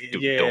 Right.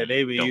 Yeah,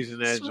 they be using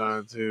that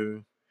John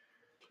too.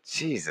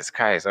 Jesus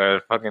Christ,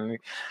 fucking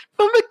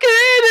from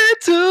beginning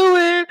to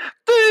end,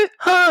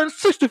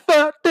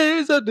 365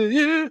 days of the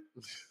year.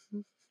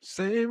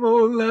 Same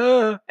old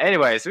love.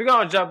 Anyway, so we're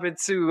gonna jump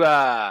into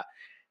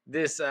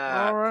this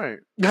All right.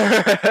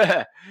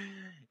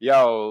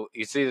 Yo,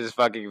 you see this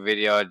fucking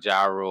video of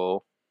Ja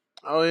Rule?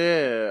 Oh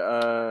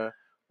yeah.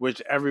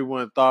 Which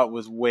everyone thought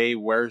was way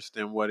worse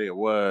than what it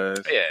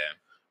was. Yeah.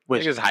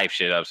 Which just hype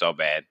shit up so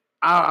bad.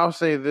 I'll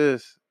say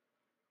this.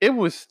 It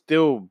was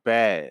still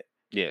bad.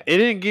 Yeah. It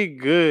didn't get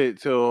good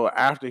till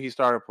after he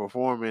started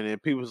performing, and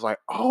people was like,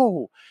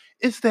 "Oh,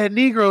 it's that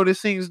Negro that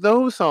sings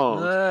those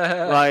songs."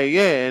 Like,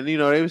 yeah, and they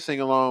would sing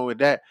along with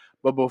that.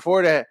 But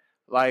before that,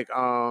 like,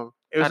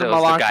 it was the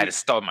guy that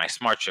stole my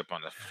smart chip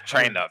on the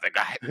train. The other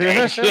guy.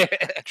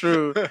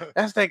 True.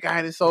 That's that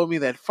guy that sold me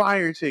that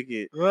fire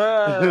ticket.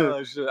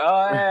 Oh shit!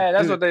 Oh yeah,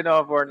 that's what they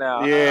know for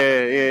now.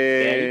 Yeah.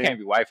 You can't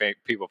be white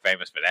people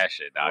famous for that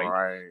shit, dog.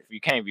 Right.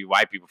 You can't be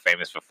white people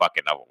famous for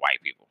fucking other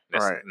white people.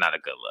 That's not a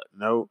good look.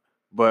 Nope.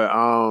 But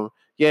so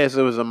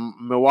it was a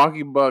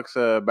Milwaukee Bucks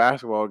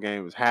basketball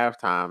game. It was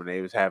halftime, and they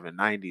was having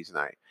 90s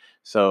night.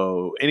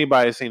 So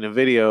anybody seen the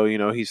video,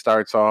 he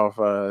starts off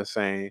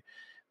saying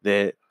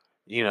that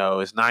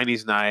it's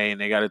 90s night, and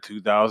they got a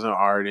 2,000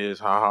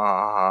 artists. Ha ha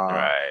ha ha.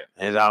 Right.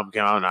 His album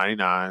came out in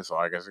 99, so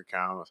I guess it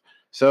counts.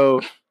 So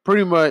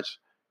pretty much,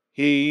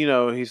 he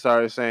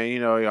started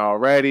saying, y'all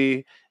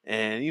ready,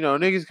 and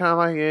niggas kind of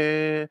like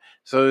yeah.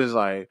 So it's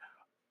like.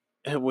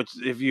 Which,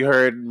 if you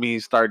heard me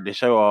start the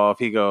show off,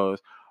 he goes,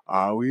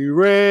 "Are we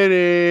ready?"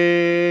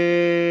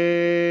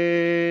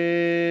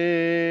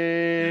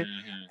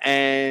 Mm-hmm.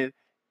 And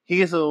he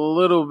gets a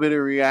little bit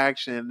of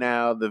reaction.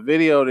 Now, the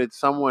video that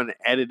someone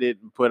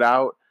edited and put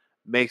out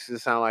makes it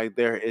sound like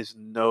there is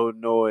no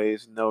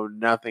noise, no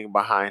nothing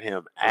behind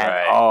him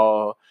at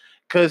all.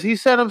 Because he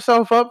set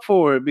himself up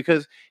for it,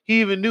 because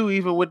he even knew,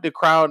 even with the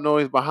crowd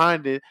noise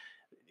behind it,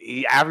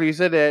 after he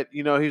said that,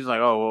 he was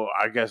like, "Oh, well,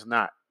 I guess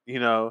not,"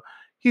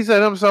 He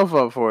set himself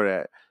up for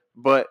that.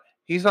 But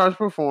he starts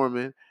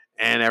performing,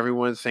 and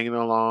everyone's singing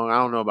along. I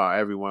don't know about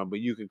everyone,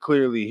 but you can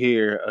clearly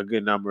hear a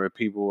good number of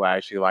people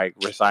actually like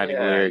reciting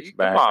lyrics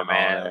back. Come on,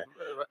 man.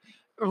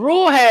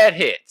 Rule had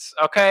hits,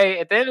 okay?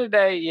 At the end of the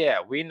day, yeah,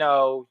 we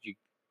know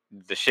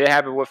the shit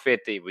happened with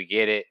 50. We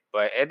get it.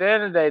 But at the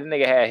end of the day, the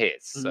nigga had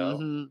hits. So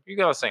you're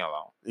going to sing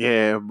along.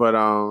 Yeah, but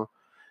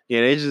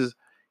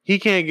he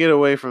can't get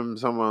away from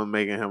someone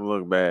making him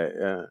look bad.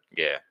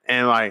 Yeah.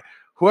 And like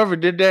whoever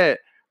did that,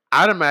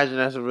 I'd imagine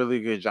that's a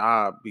really good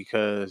job,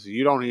 because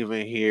you don't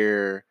even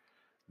hear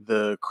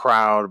the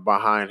crowd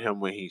behind him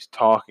when he's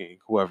talking,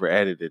 whoever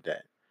edited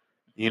that.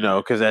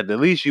 Because at the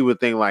least you would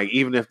think, like,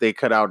 even if they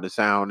cut out the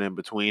sound in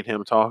between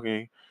him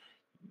talking,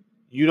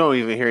 you don't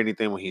even hear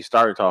anything when he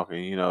started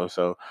talking,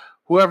 So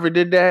whoever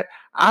did that,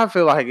 I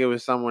feel like it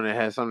was someone that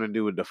had something to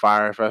do with the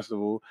Fire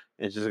Festival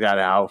and just got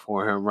it out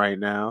for him right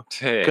now.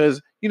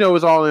 Because,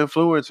 it's all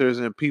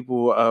influencers and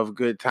people of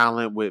good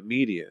talent with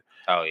media.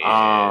 Oh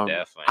yeah,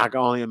 definitely. I can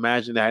only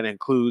imagine that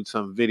includes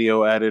some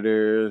video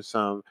editors,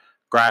 some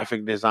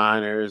graphic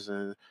designers,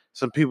 and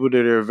some people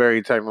that are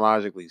very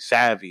technologically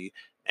savvy.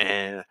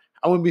 And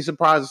I wouldn't be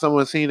surprised if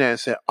someone seen that and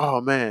said,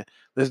 "Oh man,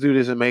 let's do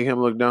this and make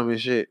him look dumb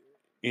as shit,"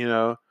 you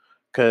know,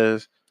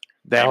 because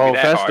that Can't be whole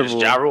that hard. It's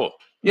festival. Ja Rule.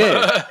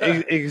 Yeah,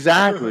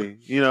 exactly.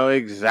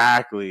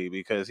 Exactly,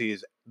 because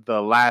he's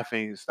the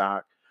laughing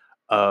stock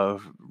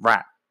of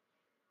rap.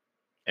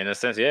 In a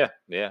sense, yeah.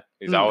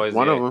 He's always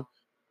one of them.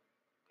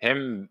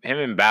 Him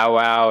and Bow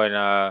Wow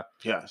and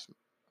Yes,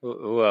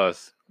 who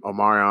else?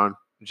 Omarion,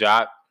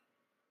 Jock.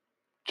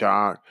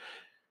 Jock.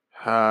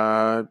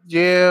 Yeah,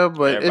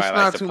 but Everybody it's likes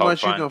not to too poke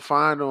much you fun. can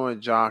find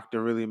on Jock to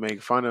really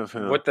make fun of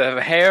him. With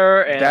the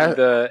hair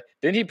and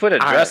didn't he put a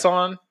dress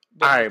on?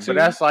 All right, but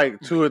that's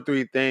like 2 or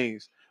 3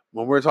 things.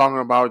 When we're talking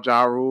about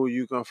Ja Rule,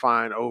 you can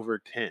find over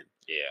 10.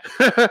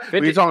 Yeah.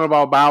 When you're talking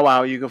about Bow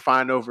Wow, you can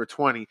find over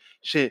 20.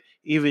 Shit,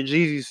 even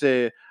Jeezy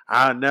said,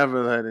 "I'll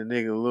never let a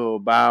nigga little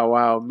Bow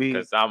Wow me."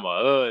 Because I'm a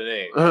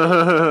hood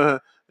nigga.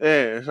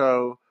 Yeah,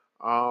 so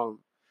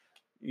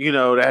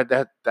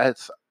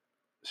that's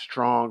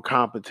strong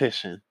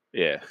competition.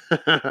 Yeah.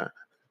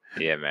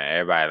 Yeah, man.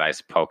 Everybody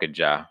likes poking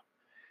Ja.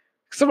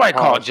 Somebody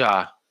called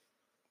Ja.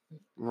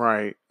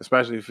 Right,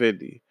 especially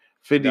 50.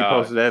 50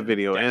 posted that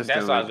video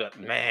instantly. That's what I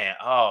was man.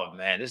 Oh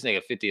man, this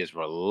nigga 50 is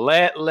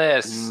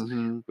relentless.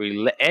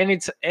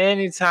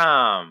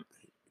 Anytime.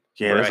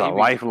 Yeah, that's a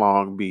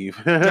lifelong beef.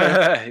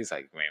 He's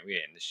like, man, we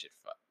in this shit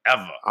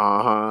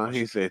forever.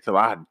 He said till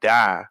I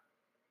die.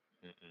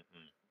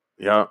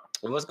 Yep.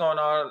 What's going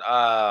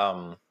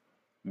on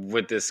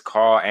with this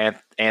Carl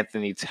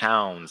Anthony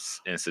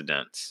Towns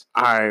incidents?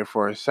 All right,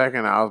 for a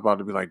second I was about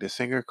to be like, the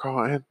singer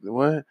Carl Anthony,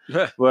 what?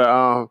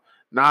 But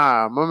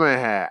nah, my man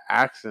had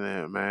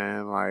accident,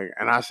 man. Like,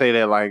 and I say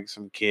that like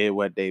some kid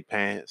wet their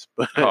pants,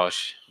 but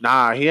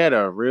nah, he had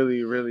a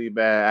really, really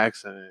bad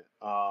accident.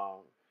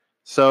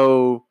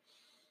 So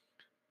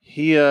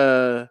he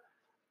I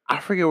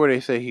forget where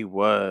they say he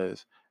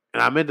was,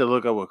 and I meant to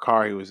look up what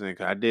car he was in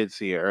because I did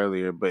see it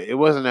earlier, but it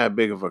wasn't that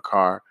big of a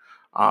car.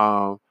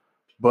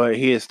 But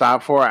he had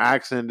stopped for an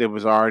accident that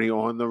was already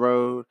on the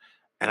road,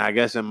 and I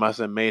guess it must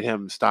have made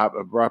him stop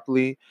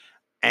abruptly.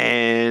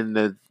 And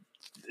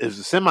there's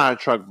a semi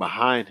truck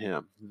behind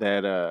him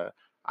that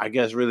I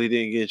guess really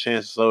didn't get a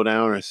chance to slow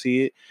down or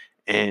see it,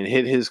 and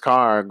hit his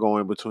car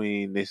going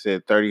between, they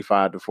said,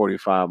 35 to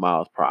 45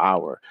 miles per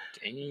hour.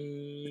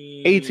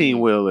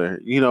 18-wheeler,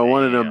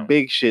 one of them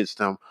big shits,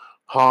 them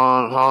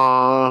honk,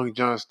 honk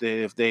junks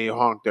that if they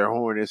honk their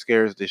horn, it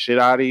scares the shit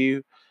out of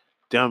you.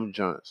 Dumb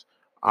junks.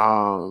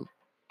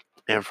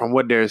 And from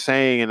what they're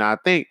saying, and I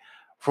think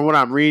from what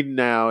I'm reading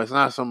now, it's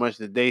not so much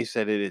that they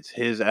said it, it's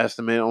his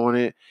estimate on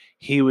it.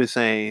 He was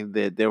saying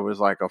that there was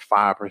like a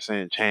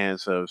 5%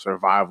 chance of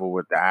survival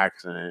with the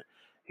accident.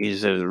 He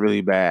said it was a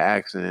really bad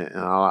accident.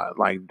 And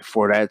like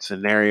for that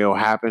scenario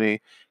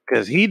happening,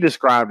 because he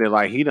described it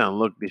like he done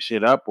looked this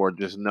shit up or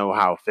just know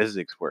how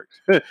physics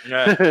works.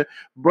 Yeah.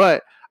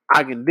 But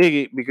I can dig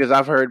it because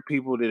I've heard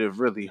people that have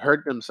really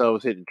hurt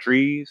themselves hitting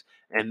trees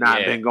and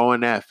not been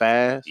going that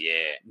fast.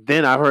 Yeah.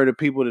 Then I've heard of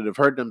people that have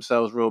hurt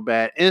themselves real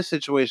bad in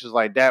situations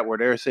like that where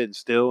they're sitting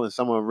still and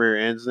someone rear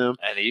ends them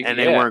and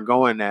they weren't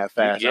going that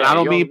fast. And I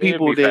don't mean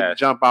people that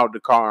jump out the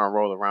car and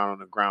roll around on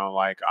the ground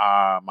like,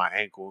 my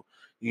ankle.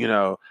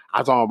 I'm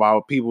talking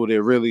about people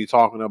that really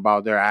talking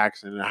about their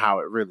accident and how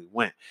it really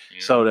went.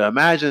 Mm-hmm. So to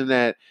imagine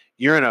that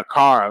you're in a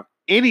car of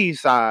any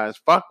size,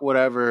 fuck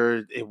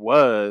whatever it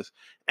was,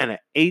 and an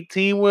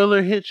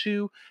 18-wheeler hits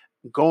you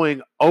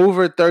going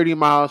over 30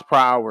 miles per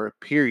hour,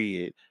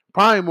 period.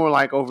 Probably more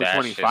like over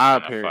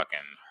 25, period. Fucking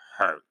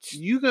hurts.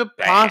 You could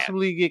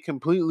possibly get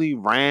completely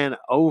ran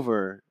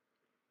over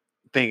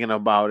thinking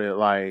about it.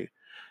 Like,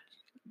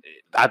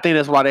 I think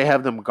that's why they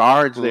have them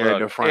guards there at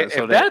the front.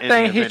 If that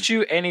thing hits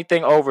you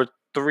anything over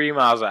 3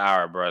 miles an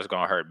hour, bro, it's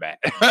gonna hurt bad.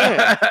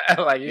 Yeah.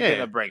 Like you're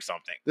gonna break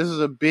something. This is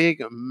a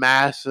big,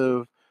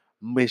 massive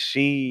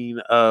machine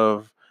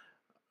of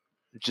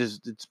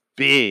just, it's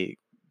big.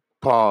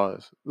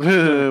 Pause.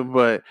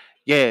 But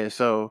yeah,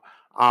 so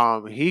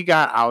he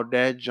got out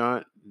that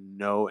junk,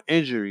 no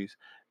injuries.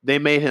 They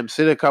made him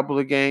sit a couple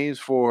of games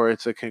for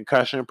it's a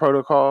concussion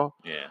protocol.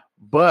 Yeah.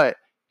 But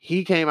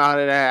he came out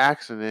of that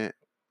accident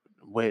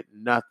with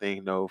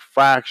nothing, no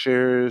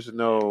fractures,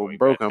 no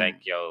broken.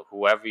 Thank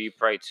whoever you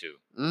pray to.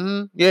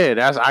 Mm-hmm.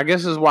 Yeah, I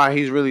guess is why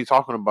he's really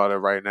talking about it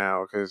right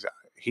now because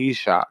he's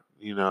shocked,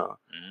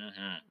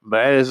 Mm-hmm.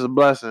 But it's a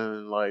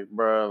blessing, like,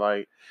 bro,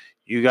 like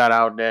you got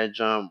out that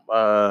jump,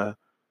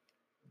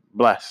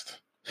 blessed.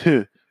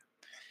 And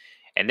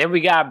then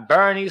we got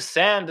Bernie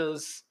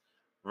Sanders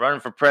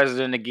running for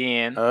president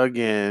again.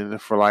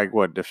 For like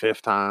what, the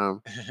 5th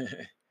time?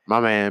 My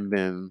man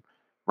been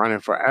running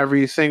for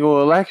every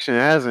single election,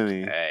 hasn't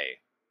he? Hey.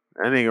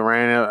 That nigga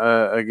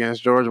ran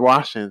against George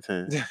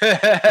Washington.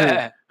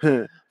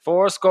 70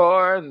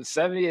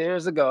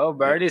 years ago,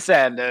 Bernie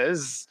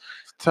Sanders.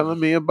 Telling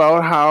me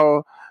about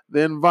how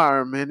the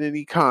environment and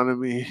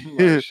economy.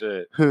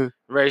 Shit.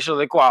 Racial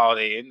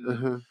equality.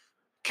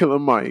 Killer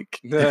Mike.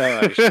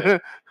 Yeah,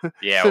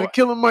 Said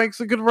Killer Mike's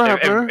a good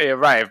rapper.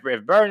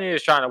 If Bernie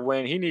is trying to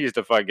win, he needs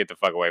to get the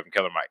fuck away from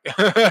Killer Mike.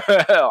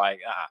 Like,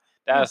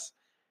 that's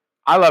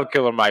I love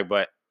Killer Mike,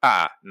 but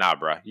nah,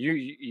 bro.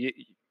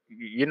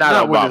 You're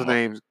not Obama. When his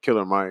name's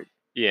Killer Mike.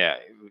 Yeah,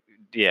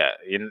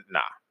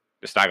 nah.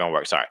 It's not gonna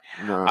work. Sorry.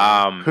 No.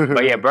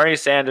 But yeah, Bernie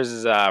Sanders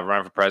is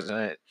running for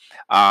president.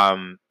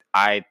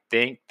 I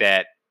think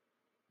that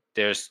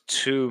there's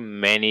too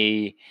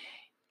many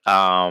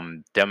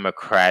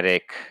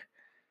Democratic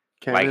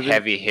Candidates? like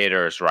heavy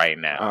hitters right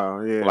now.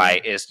 Oh yeah.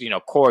 Like it's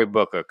Cory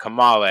Booker,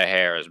 Kamala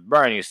Harris,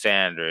 Bernie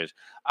Sanders,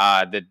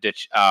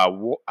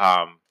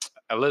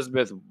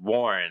 Elizabeth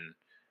Warren.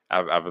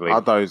 I believe.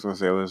 I thought he was gonna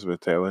say Elizabeth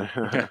Taylor.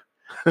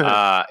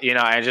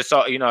 And just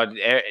so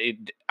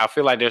I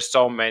feel like there's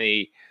so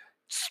many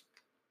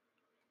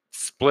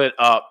split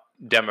up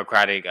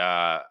Democratic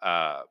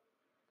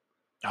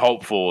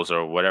hopefuls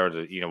or whatever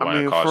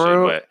want to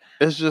call it.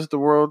 But it's just the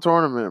World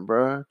Tournament,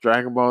 bro.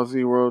 Dragon Ball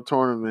Z World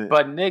Tournament.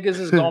 But niggas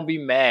is gonna be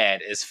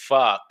mad as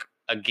fuck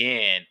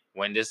again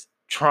when this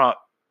Trump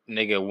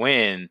nigga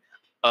win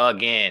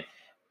again,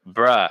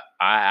 bruh.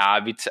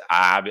 I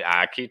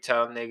keep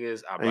telling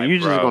niggas, you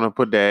just gonna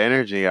put that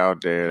energy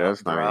out there.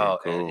 That's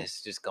not cool.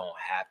 It's just gonna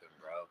happen,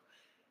 bro.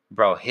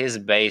 Bro, his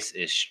base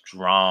is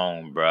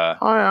strong, bro.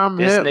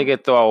 This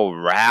nigga throw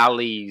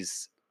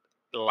rallies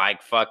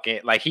like fucking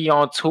like he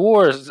on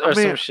tours or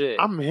some shit.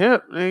 I'm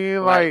hip,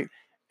 nigga. Like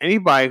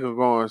anybody could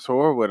go on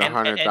tour with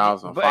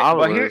 100,000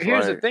 followers. But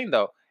here's the thing,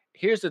 though.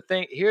 Here's the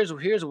thing. Here's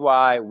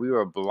why we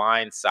were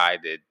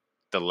blindsided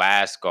the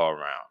last go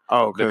around.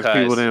 Oh, because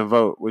people didn't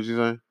vote. What'd you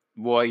say?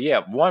 Well,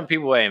 yeah, one,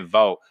 people didn't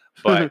vote,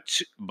 but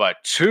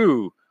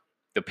two,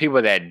 the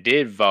people that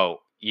did vote,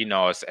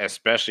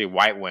 especially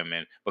white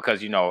women,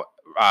 because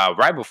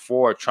right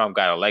before Trump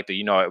got elected,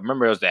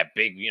 remember there was that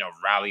big,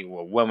 rally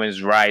with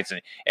women's rights,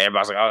 and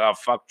everybody's like, oh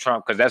fuck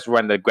Trump, because that's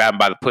when the grab him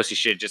by the pussy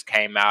shit just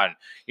came out,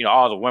 and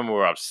all the women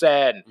were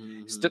upset,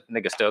 and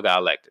nigga still got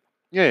elected.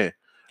 Yeah,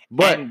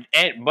 but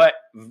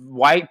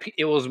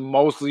it was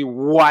mostly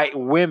white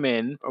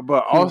women.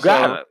 But also,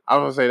 I was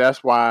gonna say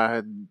that's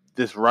why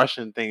this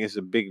Russian thing is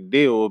a big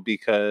deal,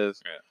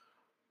 because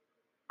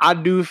I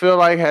do feel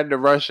like had the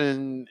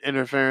Russian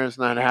interference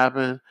not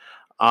happened,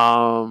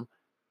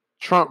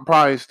 Trump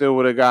probably still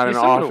would have got in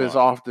office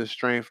off the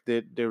strength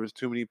that there was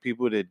too many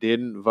people that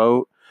didn't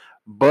vote.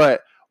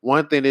 But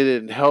one thing that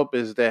didn't help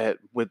is that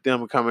with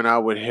them coming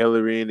out with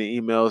Hillary and the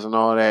emails and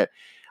all that,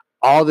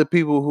 all the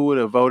people who would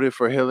have voted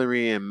for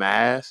Hillary en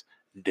masse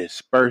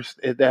dispersed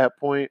at that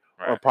point,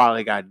 or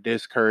probably got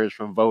discouraged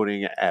from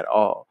voting at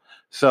all.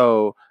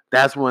 So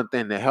that's one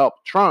thing that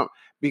helped Trump,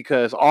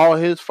 because all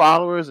his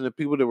followers and the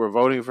people that were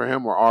voting for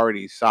him were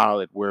already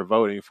solid. We're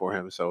voting for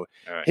him. So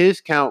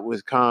his count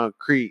was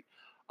concrete.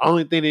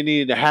 Only thing that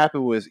needed to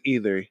happen was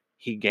either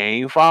he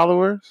gain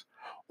followers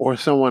or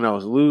someone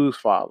else lose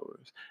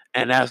followers.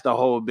 And that's the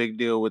whole big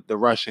deal with the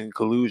Russian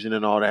collusion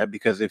and all that,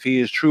 because if he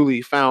is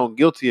truly found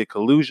guilty of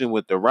collusion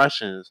with the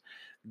Russians,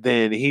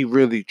 then he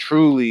really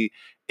truly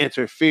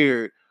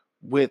interfered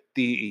with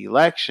the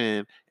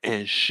election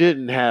and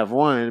shouldn't have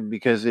won,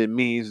 because it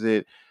means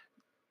that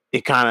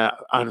it kind of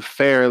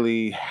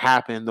unfairly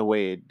happened the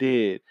way it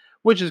did,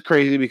 which is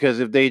crazy, because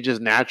if they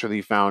just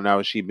naturally found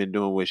out she'd been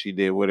doing what she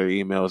did with her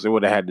emails, it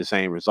would have had the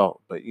same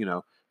result. But,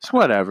 it's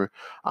whatever.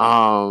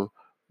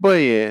 But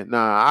yeah,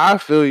 I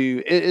feel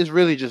you. It's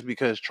really just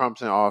because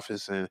Trump's in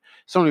office and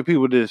so many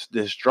people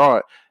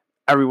distraught.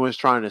 Everyone's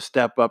trying to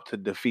step up to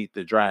defeat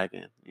the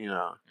dragon,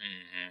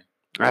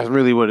 That's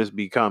really what it's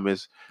become.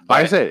 It's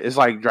like I said, it's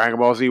like Dragon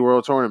Ball Z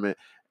World Tournament.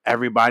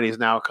 Everybody's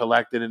now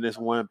collected in this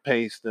one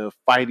pace to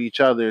fight each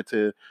other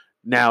to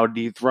now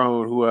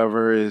dethrone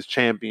whoever is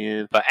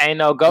champion. But ain't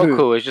no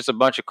Goku. It's just a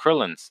bunch of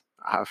Krillins.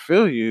 I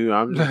feel you.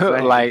 I'm just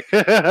saying. like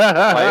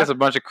it's a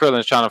bunch of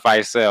Krillins trying to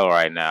fight Cell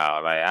right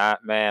now.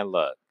 Man,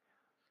 look.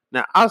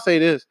 Now, I'll say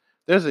this.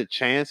 There's a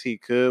chance he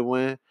could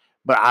win,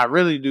 but I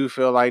really do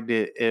feel like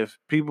that if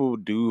people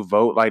do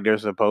vote like they're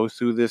supposed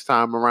to this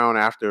time around,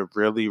 after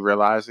really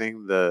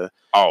realizing the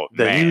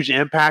huge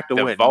impact of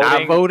what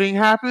not voting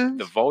happens,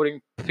 the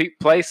voting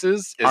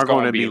places are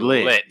going to be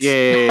lit.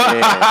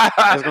 Yeah.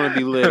 It's going to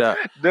be lit up.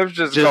 They're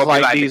just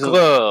like these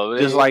club.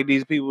 Just like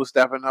these people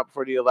stepping up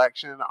for the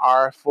election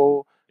are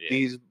full. Yeah.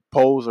 These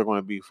polls are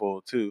going to be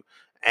full too.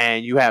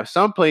 And you have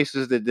some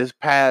places that this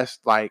past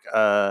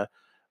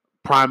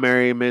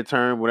primary,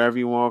 midterm, whatever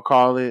you want to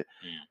call it.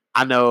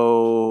 I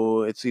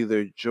know it's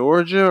either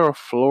Georgia or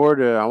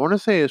Florida. I want to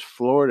say it's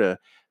Florida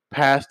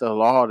passed a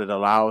law that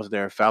allows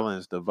their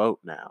felons to vote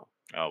now.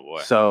 Oh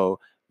boy. So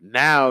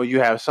now you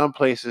have some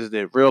places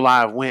that Real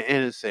Life went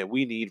in and said,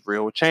 we need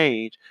real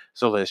change,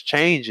 so let's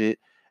change it,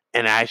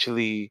 and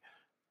actually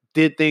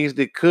did things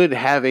that could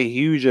have a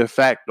huge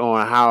effect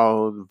on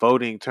how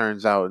voting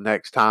turns out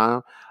next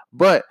time.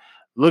 But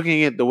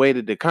looking at the way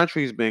that the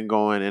country's been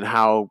going and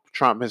how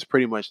Trump has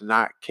pretty much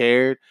not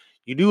cared,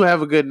 you do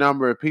have a good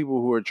number of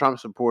people who are Trump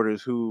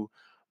supporters who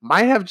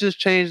might have just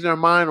changed their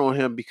mind on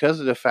him because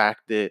of the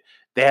fact that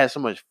they had so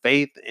much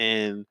faith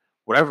in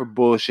whatever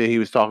bullshit he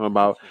was talking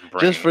about,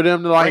 just for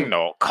them to like bring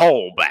the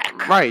coal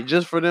back. Right,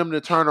 just for them to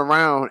turn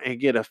around and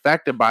get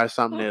affected by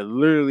something that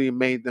literally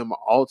made them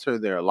alter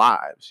their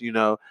lives. You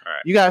know,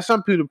 Right. you got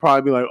some people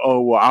probably be like,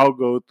 "Oh, well, I'll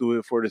go through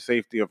it for the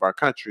safety of our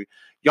country."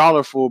 Y'all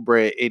are full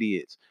bred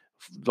idiots,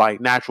 like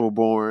natural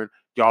born.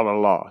 Y'all are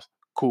lost.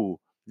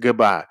 Cool,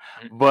 goodbye.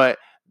 But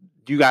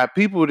you got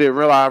people that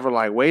realize are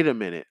like, "Wait a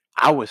minute,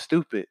 I was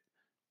stupid."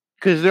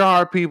 Because there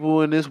are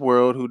people in this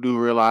world who do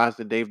realize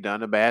that they've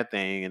done a bad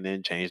thing and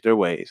then change their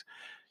ways.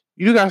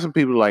 You got some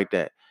people like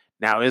that.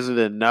 Now, is it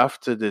enough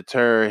to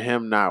deter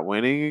him not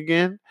winning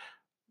again?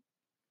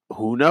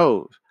 Who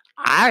knows?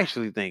 I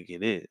actually think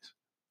it is.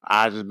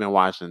 I just been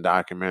watching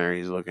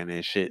documentaries, looking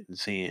at shit and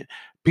seeing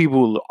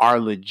people are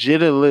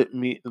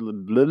legitimately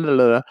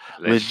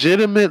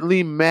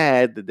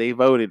mad that they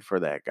voted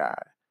for that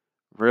guy.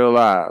 Real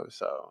live.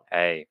 So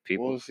hey,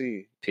 people, we'll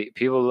see.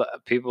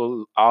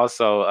 People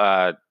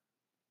also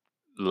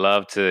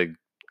love to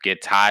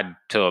get tied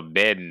to a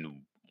bed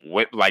and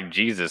whip like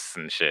Jesus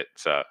and shit.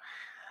 So,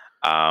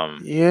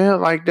 yeah,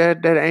 like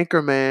that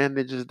anchor man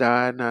that just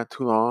died not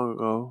too long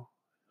ago.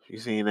 You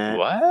seen that?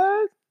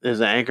 What?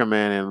 There's an anchor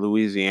man in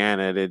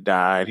Louisiana that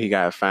died. He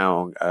got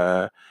found.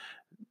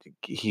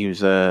 He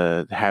was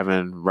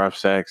having rough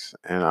sex,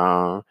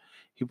 and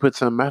he put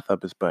some meth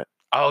up his butt.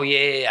 Oh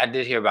yeah, I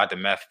did hear about the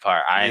meth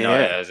part. I didn't know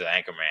that was an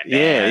anchor man.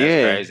 Damn,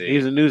 That's crazy. He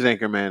was a news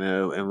anchor man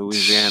in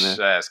Louisiana.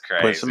 That's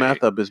crazy. Put some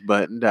meth up his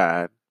butt and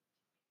died.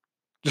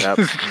 Yep,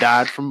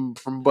 died from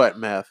butt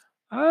meth.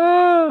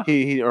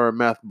 He or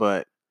meth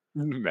butt.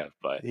 Meth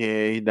butt.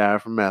 Yeah, he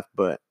died from meth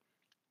butt.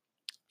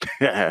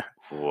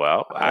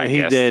 Well, I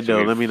he's guess dead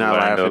though. Let me not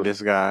laugh at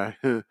this guy.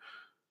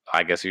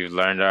 I guess we've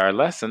learned our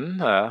lesson.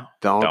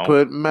 Don't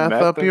put meth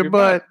up your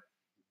butt,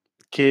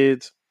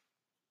 kids.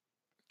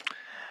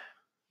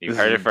 You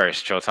heard it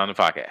first. Chotes on the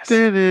podcast.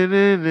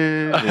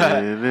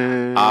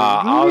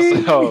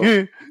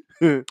 Also,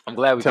 I'm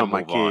glad we tell can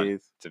my move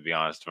kids. on, to be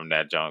honest, from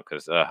that junk,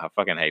 because I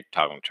fucking hate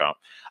talking Trump.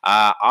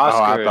 Oscars.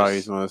 Oh, I thought he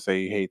was going to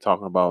say you hate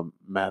talking about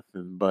meth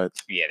and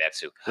butts. Yeah, that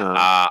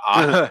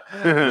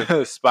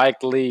too.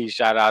 Spike Lee.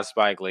 Shout out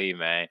Spike Lee,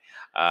 man.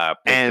 All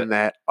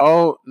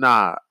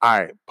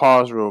right,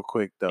 pause real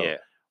quick, though. Yeah.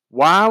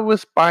 Why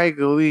was Spike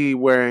Lee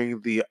wearing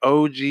the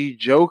OG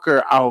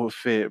Joker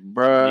outfit,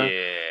 bruh?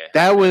 Yeah.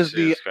 That was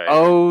the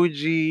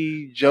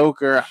OG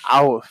Joker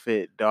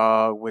outfit,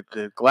 dog, with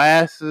the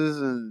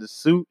glasses and the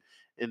suit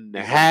and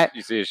the hat.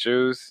 You see his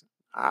shoes?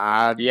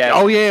 Yeah.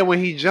 Oh yeah, when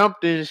he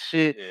jumped in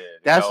shit. Yeah,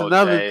 that's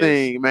another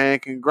thing, man.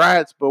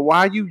 Congrats, but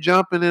why you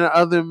jumping in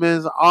other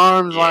men's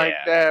arms like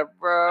that,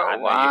 bro?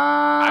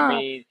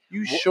 Why?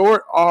 You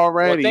short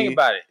already. Well, think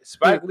about it.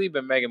 Spike Lee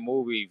been making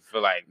movies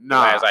for the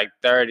last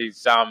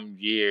 30-some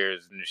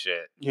years and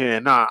shit.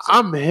 Yeah,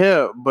 I'm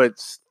hip, but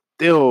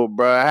still,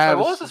 bro. Wait,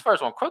 what was his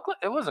first one? Crooklyn?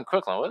 It wasn't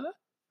Crooklyn, was it?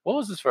 What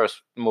was his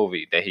first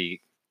movie that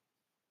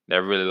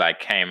really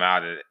came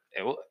out?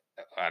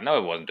 I know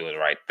it wasn't Doing the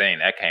Right Thing.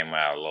 That came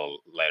out a little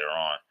later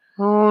on.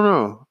 I don't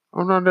know.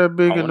 I'm not that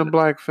big into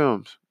black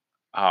films.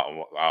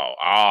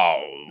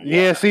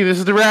 Yeah, see, this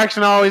is the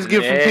reaction I always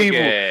get from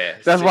people.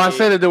 That's why I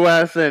said it the way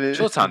I said it.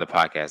 Showtime the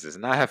podcast is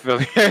not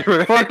affiliated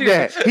with Fuck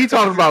that. He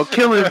talking about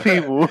killing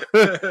people.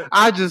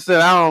 I just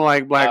said I don't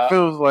like black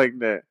films like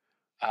that.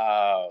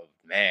 Oh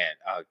man.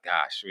 Oh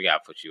gosh, we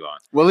gotta put you on.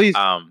 Well, at least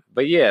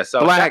but yeah,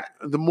 so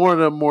the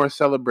more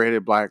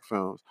celebrated black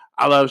films.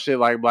 I love shit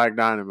like Black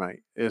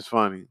Dynamite. It's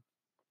funny.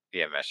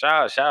 Yeah, man.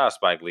 Shout out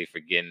Spike Lee for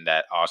getting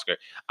that Oscar.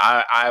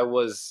 I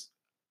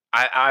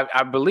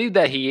believe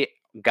that he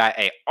got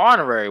an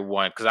honorary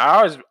one, because I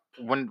always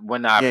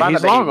when I found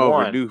out that he won,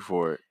 overdue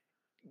for it.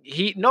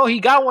 He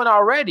got one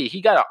already.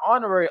 He got an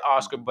honorary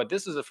Oscar, but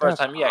this is the first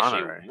time he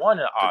actually won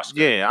an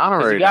Oscar. Yeah,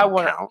 honorary.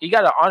 He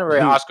got an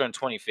honorary Oscar in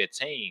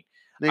 2015.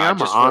 Nigga,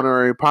 I'm an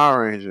honorary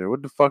Power Ranger.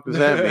 What the fuck does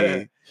that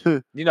mean?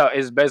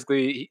 It's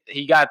basically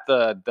he got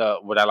the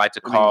what I like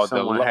to call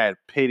someone had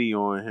pity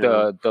on him.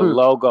 The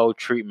logo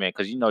treatment,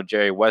 because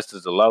Jerry West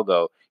is the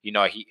logo.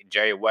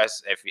 Jerry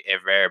West, if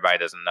everybody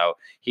doesn't know,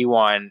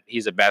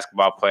 he's a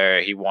basketball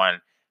player. He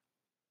won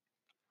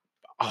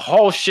a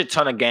whole shit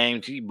ton of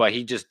games, but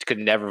he just could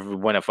never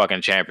win a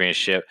fucking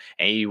championship.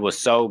 And he was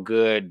so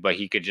good, but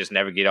he could just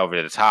never get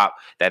over the top,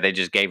 that they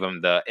just gave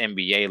him the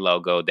NBA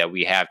logo that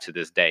we have to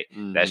this day.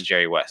 Mm-hmm. That's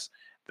Jerry West,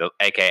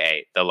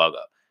 aka the logo.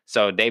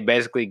 So they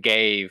basically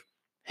gave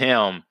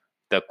him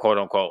the quote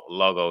unquote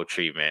logo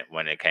treatment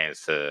when it came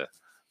to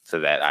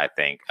that, I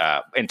think,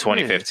 in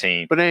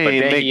 2015. But they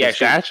ain't make the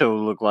statue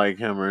look like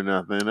him or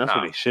nothing. That's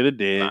what they should have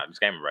did. Just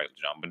gave him a regular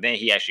jump. But then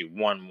he actually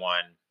won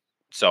one.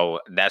 So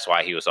that's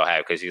why he was so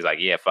happy, because he's like,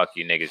 yeah, fuck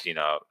you niggas,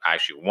 I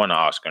actually won an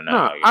Oscar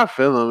now. No, I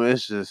feel him.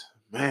 It's just,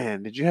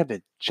 man, did you have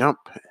to jump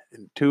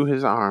into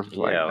his arms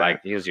like that?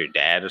 Like he was your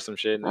dad or some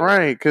shit?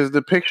 Right, because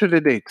the picture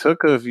that they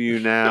took of you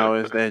now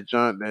is that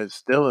junk that's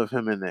still of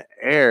him in the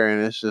air,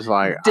 and it's just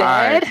like,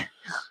 Dad?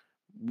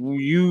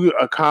 You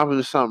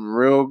accomplished something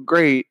real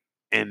great,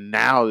 and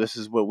now this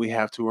is what we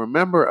have to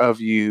remember of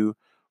you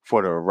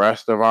for the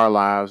rest of our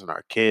lives and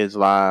our kids'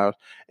 lives,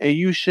 and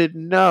you should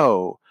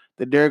know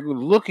that they're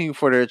looking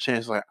for their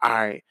chance. Like, all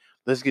right,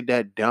 let's get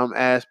that dumb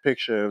ass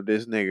picture of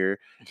this nigger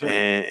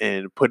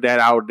and put that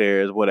out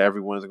there is what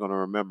everyone's gonna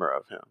remember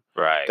of him.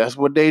 Right. That's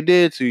what they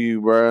did to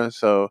you, bruh.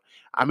 So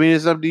I mean,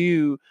 it's up to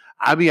you.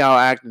 I be out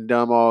acting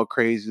dumb, all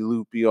crazy,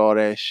 loopy, all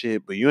that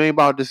shit, but you ain't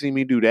about to see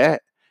me do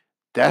that.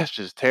 That's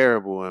just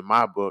terrible in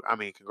my book. I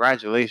mean,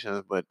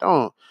 congratulations, but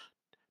don't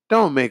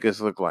make us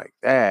look like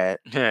that.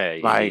 Yeah,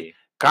 Like,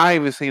 I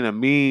even seen a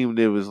meme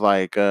that was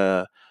like,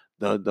 the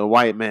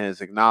white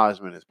man's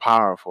acknowledgement is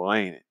powerful,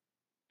 ain't it?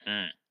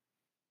 Mm.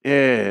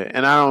 Yeah,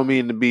 and I don't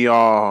mean to be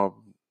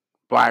all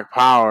black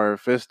power,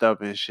 fist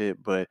up and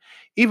shit, but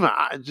even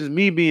just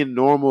me being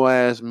normal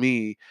as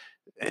me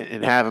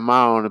and having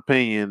my own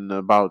opinion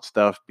about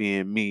stuff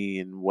being me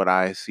and what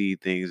I see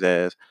things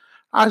as,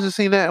 I just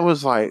seen that and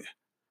was like,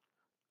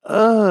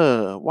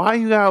 why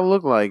you gotta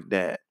look like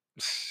that?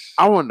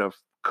 I want to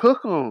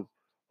cook them.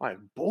 Like,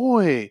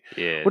 boy,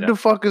 Yeah. what the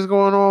fuck is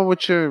going on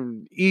with your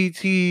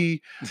ET?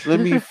 Let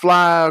me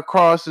fly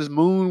across this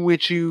moon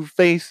with you,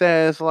 face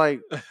ass.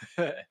 Like,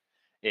 yeah,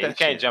 you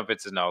can't jump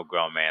into no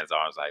grown man's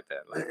arms like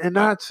that. Like, and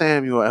not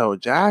Samuel L.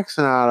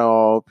 Jackson out of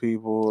all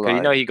people. Cause like,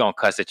 you know he gonna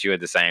cuss at you at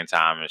the same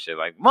time and shit.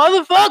 Like,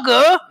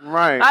 motherfucker,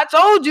 right? I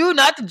told you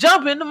not to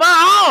jump into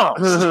my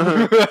arms.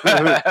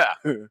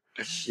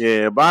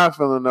 Yeah, but I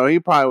feeling though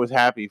he probably was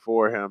happy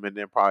for him, and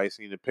then probably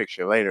seen the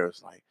picture later.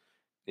 It's like,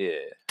 yeah,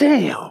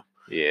 damn.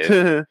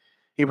 Yeah.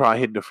 He probably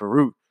hit the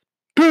Farouk.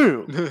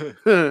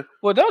 Damn.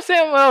 Well, don't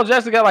Samuel L.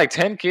 Jackson got like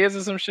 10 kids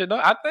or some shit. No,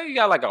 I think he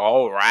got like a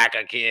whole rack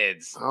of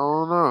kids. I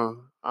don't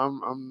know.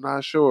 I'm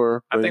not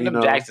sure. But, I think them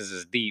Jacksons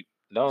is deep.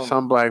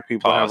 Some black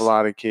people have a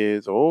lot of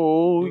kids.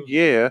 Oh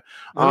yeah.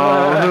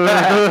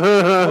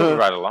 Moving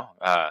right along.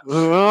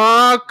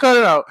 Cut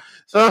it out.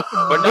 So,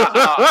 but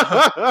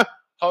no,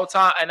 whole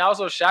time, and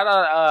also shout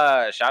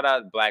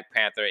out Black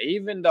Panther.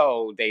 Even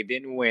though they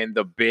didn't win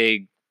the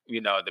big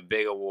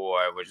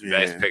award, which is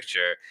Best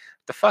Picture,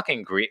 the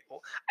fucking green,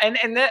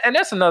 and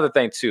that's another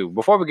thing too.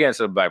 Before we get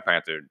into the Black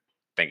Panther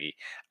thingy,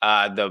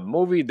 the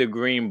movie The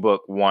Green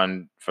Book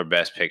won for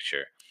Best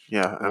Picture.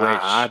 Yeah, and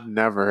I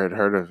never had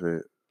heard of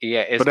it.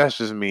 Yeah, but that's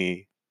just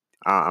me.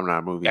 I'm not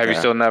a movie guy. Have you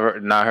still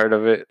not heard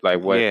of it?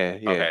 Like what? Yeah.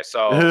 Okay,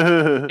 so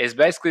it's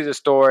basically the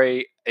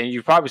story, and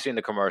you've probably seen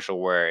the commercial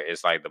where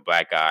it's like the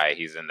black guy,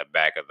 he's in the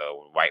back of the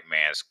white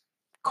man's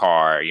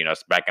car.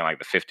 It's back in like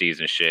the 50s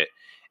and shit,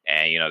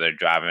 and they're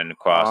driving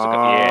across.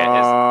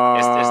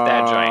 It's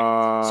that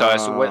joint. So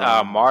it's with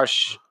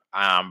Marsh.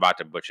 I'm about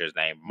to butcher his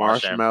name.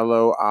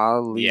 Marshmallow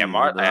Ali. Yeah,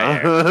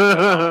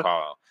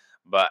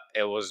 but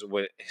it was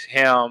with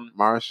him,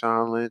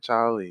 Marshawn Lynch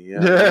Ali.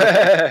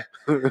 Yeah.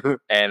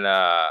 And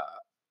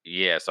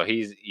so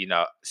he's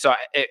so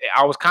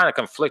I was kind of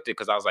conflicted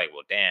because I was like,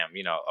 well, damn,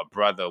 a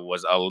brother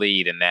was a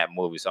lead in that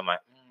movie, so I'm like,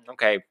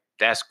 okay,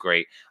 that's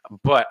great,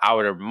 but I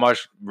would have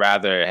much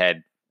rather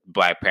had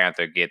Black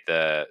Panther get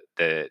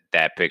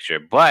that picture.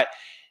 But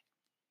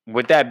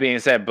with that being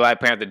said, Black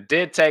Panther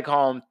did take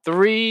home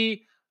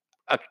 3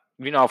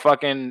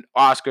 fucking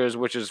Oscars,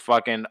 which is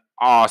fucking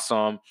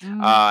awesome.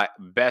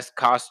 Best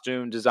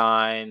costume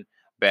design,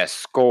 best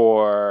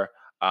score,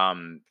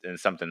 and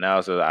something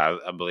else. I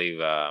believe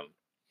it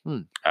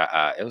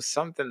was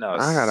something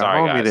else. I got a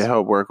homie to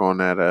help work on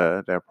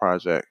that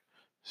project.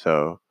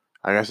 So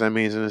I guess that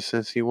means in a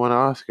sense he won an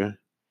Oscar.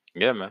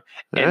 Yeah, man.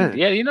 And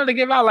they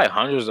give out like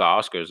hundreds of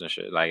Oscars and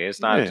shit. Like it's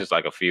not just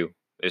like a few.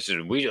 It's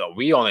just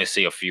we only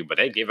see a few, but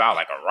they give out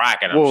like a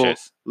rack of them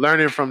shits.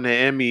 Learning from the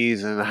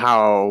Emmys and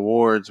how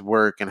awards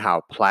work and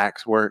how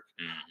plaques work,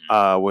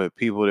 with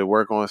people that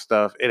work on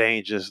stuff, it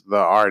ain't just the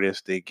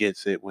artist that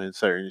gets it when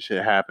certain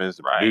shit happens.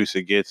 The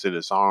producer gets it, the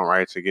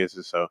songwriter gets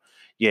it. So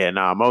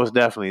most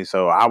definitely.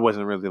 So I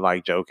wasn't really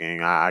like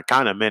joking. I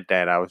kind of meant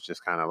that. I was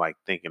just kind of like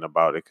thinking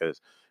about it because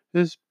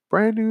this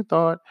brand new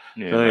thought.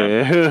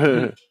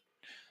 Yeah.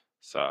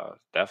 So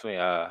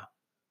definitely.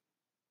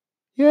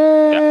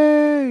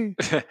 Yay!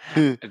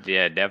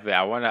 Yeah, definitely.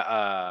 I want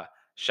to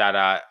shout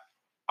out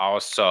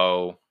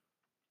also.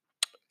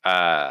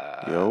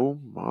 Yo,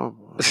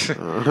 mama.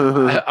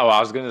 I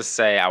was gonna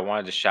say I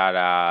wanted to shout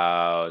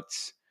out.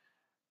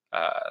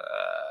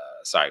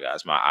 Sorry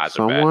guys, my eyes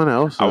are bad. Someone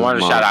else. I wanted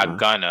to shout out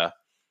Gunna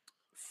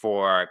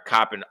for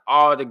copping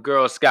all the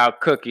Girl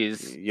Scout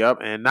cookies. Yep,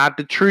 and not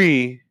the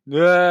tree.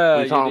 Yeah,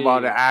 we're talking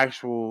about the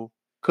actual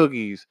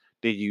cookies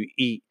that you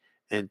eat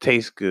and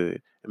taste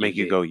good and make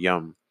you go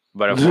yum.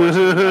 But of course,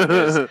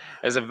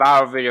 there's a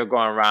viral video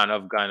going around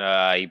of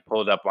Gunna. He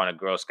pulled up on a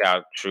Girl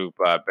Scout troop,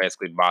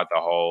 basically bought the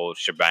whole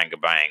shebang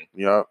bang.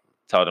 Yep.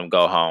 Told him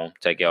go home,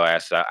 take your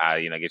ass out,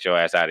 get your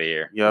ass out of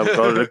here. Yep,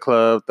 go to the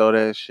club, throw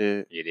that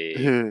shit. You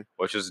did,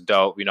 which was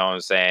dope. You know what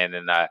I'm saying?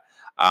 And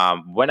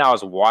when I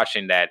was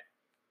watching that,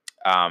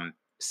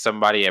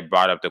 somebody had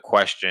brought up the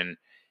question,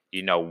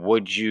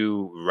 would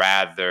you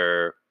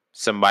rather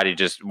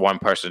one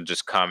person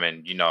just come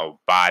and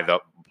buy the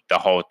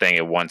whole thing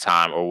at one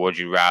time, or would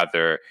you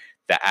rather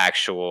the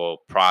actual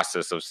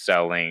process of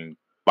selling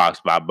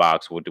box by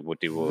box?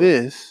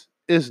 This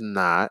is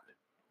not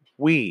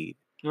weed.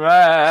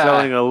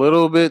 Selling a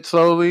little bit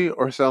slowly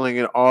or selling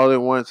it all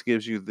at once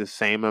gives you the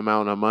same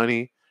amount of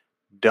money.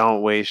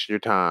 Don't waste your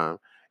time.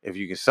 If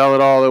you can sell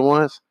it all at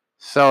once,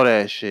 sell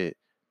that shit.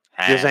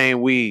 This ain't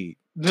weed.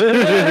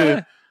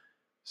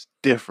 It's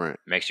different.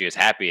 Makes you as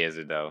happy as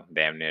it though.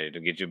 Damn near to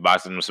get you a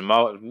box of some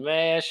more.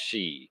 Man,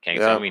 she can't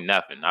tell me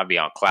nothing. I'll be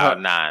on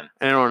cloud 9.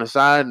 And on a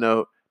side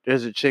note,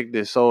 there's a chick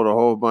that sold a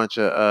whole bunch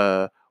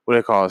of what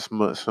they call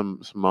s'mores.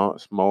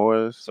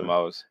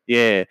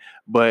 Yeah,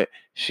 but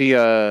she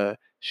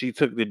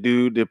took the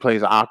dude that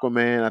plays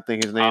Aquaman. I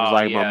think his name's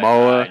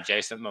Momoa.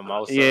 Jason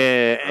Momoa.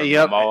 Yeah,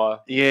 yep. Momoa.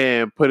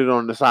 Yeah, and put it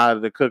on the side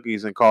of the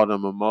cookies and called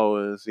them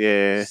Momoas.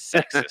 Yeah,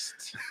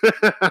 sexist.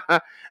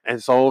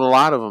 And sold a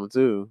lot of them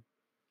too.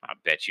 I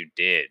bet you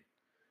did.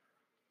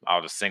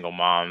 All the single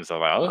moms are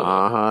like,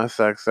 oh.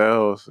 Sex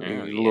sells.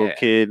 Little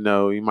kid,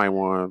 no, you might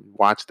want to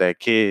watch that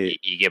kid.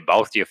 You get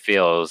both your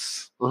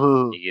feels.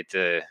 You get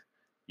to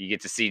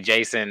see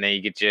Jason, and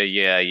you get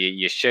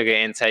your sugar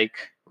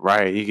intake.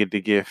 Right, you get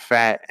to get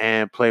fat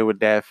and play with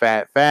that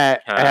fat.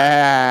 You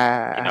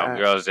know,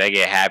 girls, they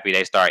get happy,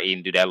 they start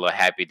eating, do that little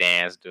happy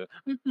dance, do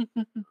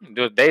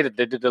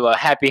the little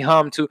happy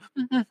hum too.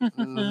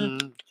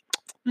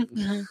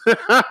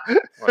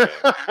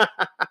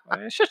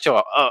 Shut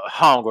your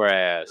hungry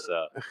ass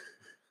up.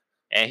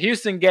 And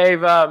Houston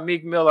gave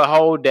Meek Mill a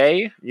whole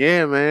day.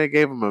 Yeah, man,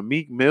 gave him a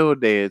Meek Mill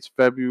day. It's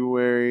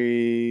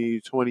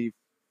February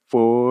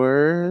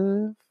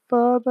 24th.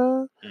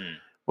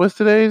 What's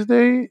today's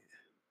date?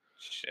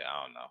 Shit,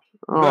 I don't know.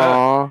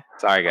 Aw.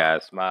 Sorry,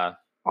 guys.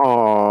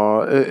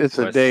 It's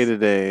a day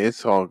today.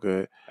 It's all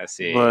good. Let's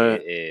see.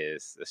 It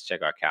is. Let's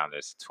check our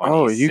calendars. 26.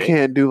 Oh, you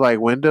can't do like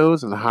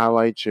Windows and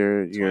highlight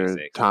your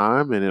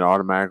time and it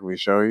automatically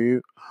show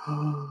you?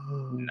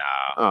 No.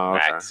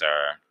 Macs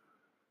are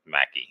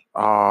Mackie.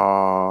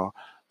 Oh,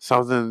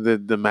 something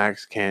that the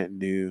Macs can't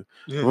do.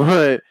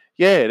 But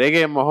yeah, they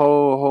gave him a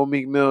whole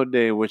Meek Mill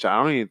day, which I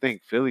don't even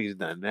think Philly's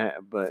done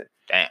that. But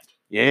damn.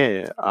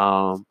 Yeah.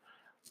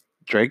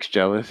 Drake's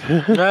jealous.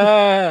 Spend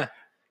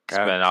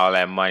all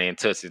that money in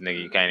Tootsies,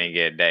 nigga. You can't even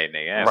get a day,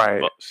 nigga. That's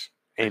right.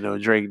 Ain't no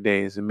Drake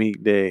day. It's a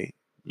Meek day.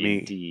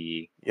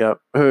 Indeed. Yep.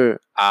 And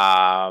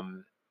I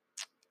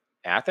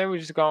think we're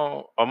just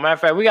going. Oh, matter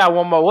of fact, we got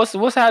one more. What's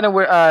happening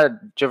with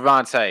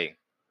Javante?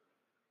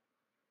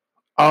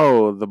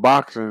 Oh, the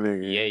boxer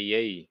nigga.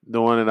 Yeah.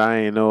 The one that I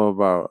ain't know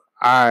about.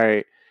 All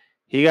right.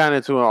 He got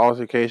into an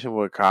altercation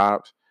with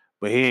cops,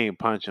 but he ain't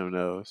punch him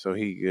though, so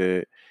he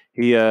good.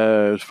 He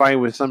was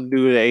fighting with some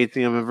dude at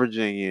ATM in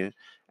Virginia,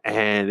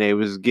 and they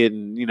was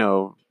getting,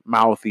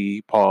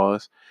 mouthy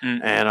pause.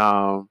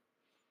 And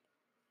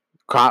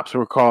cops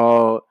were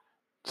called.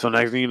 So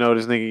next thing you know,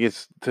 this nigga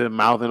gets to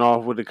mouthing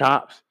off with the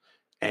cops,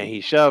 and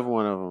he shoved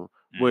one of them.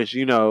 Which,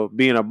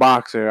 being a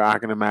boxer, I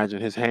can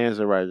imagine his hands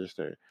are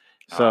registered.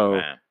 So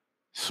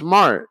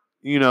smart,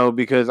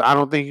 because I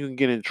don't think you can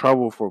get in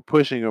trouble for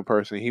pushing a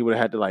person. He would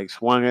have had to like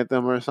swung at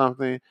them or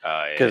something.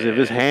 Because if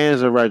his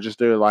hands are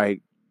registered,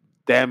 like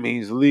that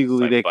means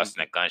legally they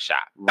busting a gunshot.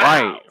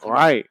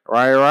 Right.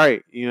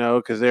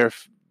 Because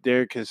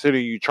they're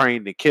considering you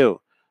trained to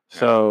kill.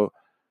 So,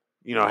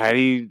 had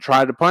he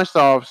tried to punch the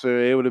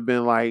officer, it would have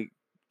been like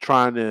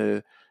trying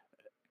to.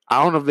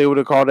 I don't know if they would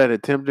have called that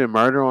attempted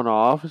murder on the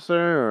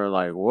officer or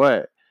like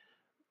what.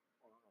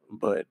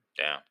 But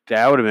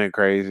that would have been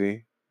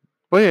crazy.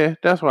 But yeah,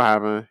 that's what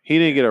happened. He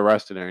didn't get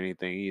arrested or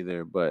anything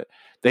either, but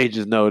they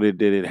just know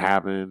that it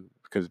happened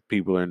because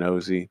people are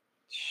nosy.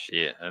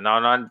 Shit. And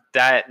on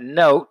that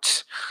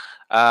note,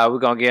 we're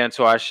going to get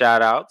into our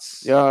shout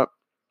outs. Yep.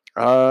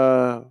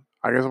 I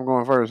guess I'm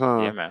going first,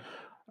 huh? Yeah, man.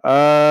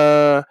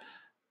 All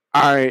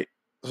right.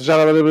 So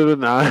shout out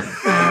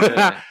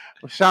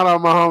shout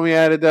out my homie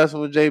Added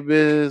Decimal J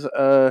Biz.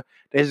 They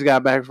just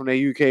got back from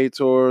their UK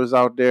tours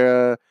out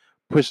there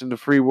pushing the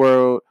free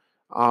world.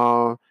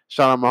 Shout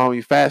out my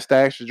homie Fat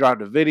Stacks. She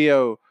dropped a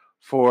video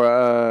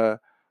for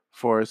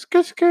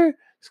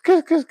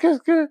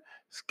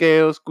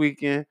scale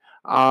squeaking.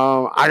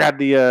 I got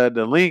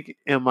the link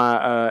in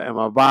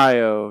my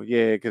bio,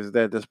 yeah, because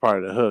that's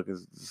part of the hook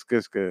is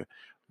skiska.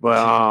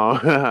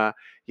 But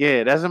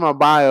yeah, that's in my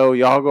bio.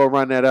 Y'all go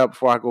run that up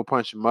before I go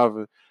punch your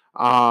mother.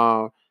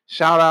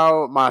 Shout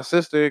out my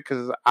sister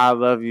because I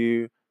love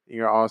you.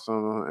 You're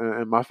awesome,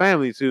 and my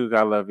family too.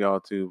 I love y'all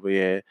too. But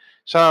yeah,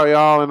 shout out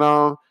y'all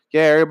and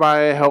yeah,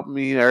 everybody helping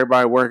me.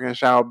 Everybody working.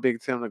 Shout out Big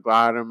Tim the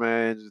Glider,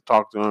 man. Just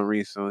talked to him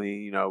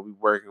recently. We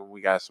working. We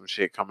got some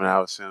shit coming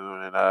out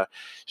soon. And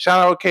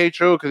shout out K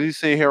True because he's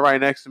sitting here right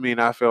next to me,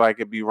 and I feel like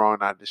it'd be wrong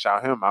not to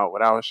shout him out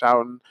without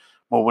shouting.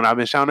 Well, when I've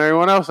been shouting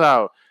everyone else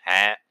out.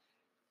 And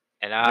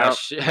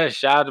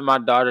shout out to my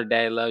daughter.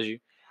 Daddy loves you.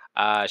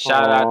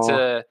 Shout out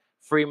to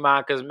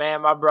Fremont, because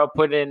man, my bro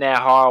put in that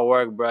hard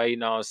work, bro. You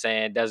know what I'm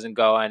saying? Doesn't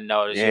go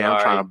unnoticed. Yeah,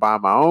 I'm trying to buy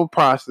my own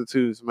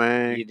prostitutes,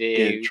 man. You did.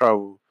 Get in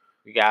trouble.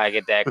 We gotta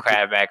get that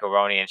crab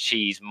macaroni and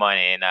cheese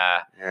money. And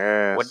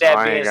yeah, with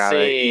that being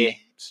said,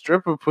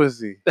 stripper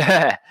pussy.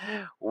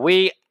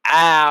 We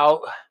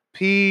out.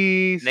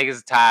 Peace.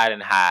 Niggas tired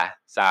and high.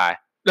 Sorry.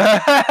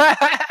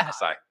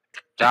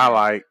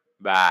 Sorry.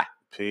 Bye.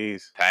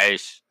 Peace.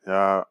 Peace.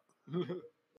 Yeah.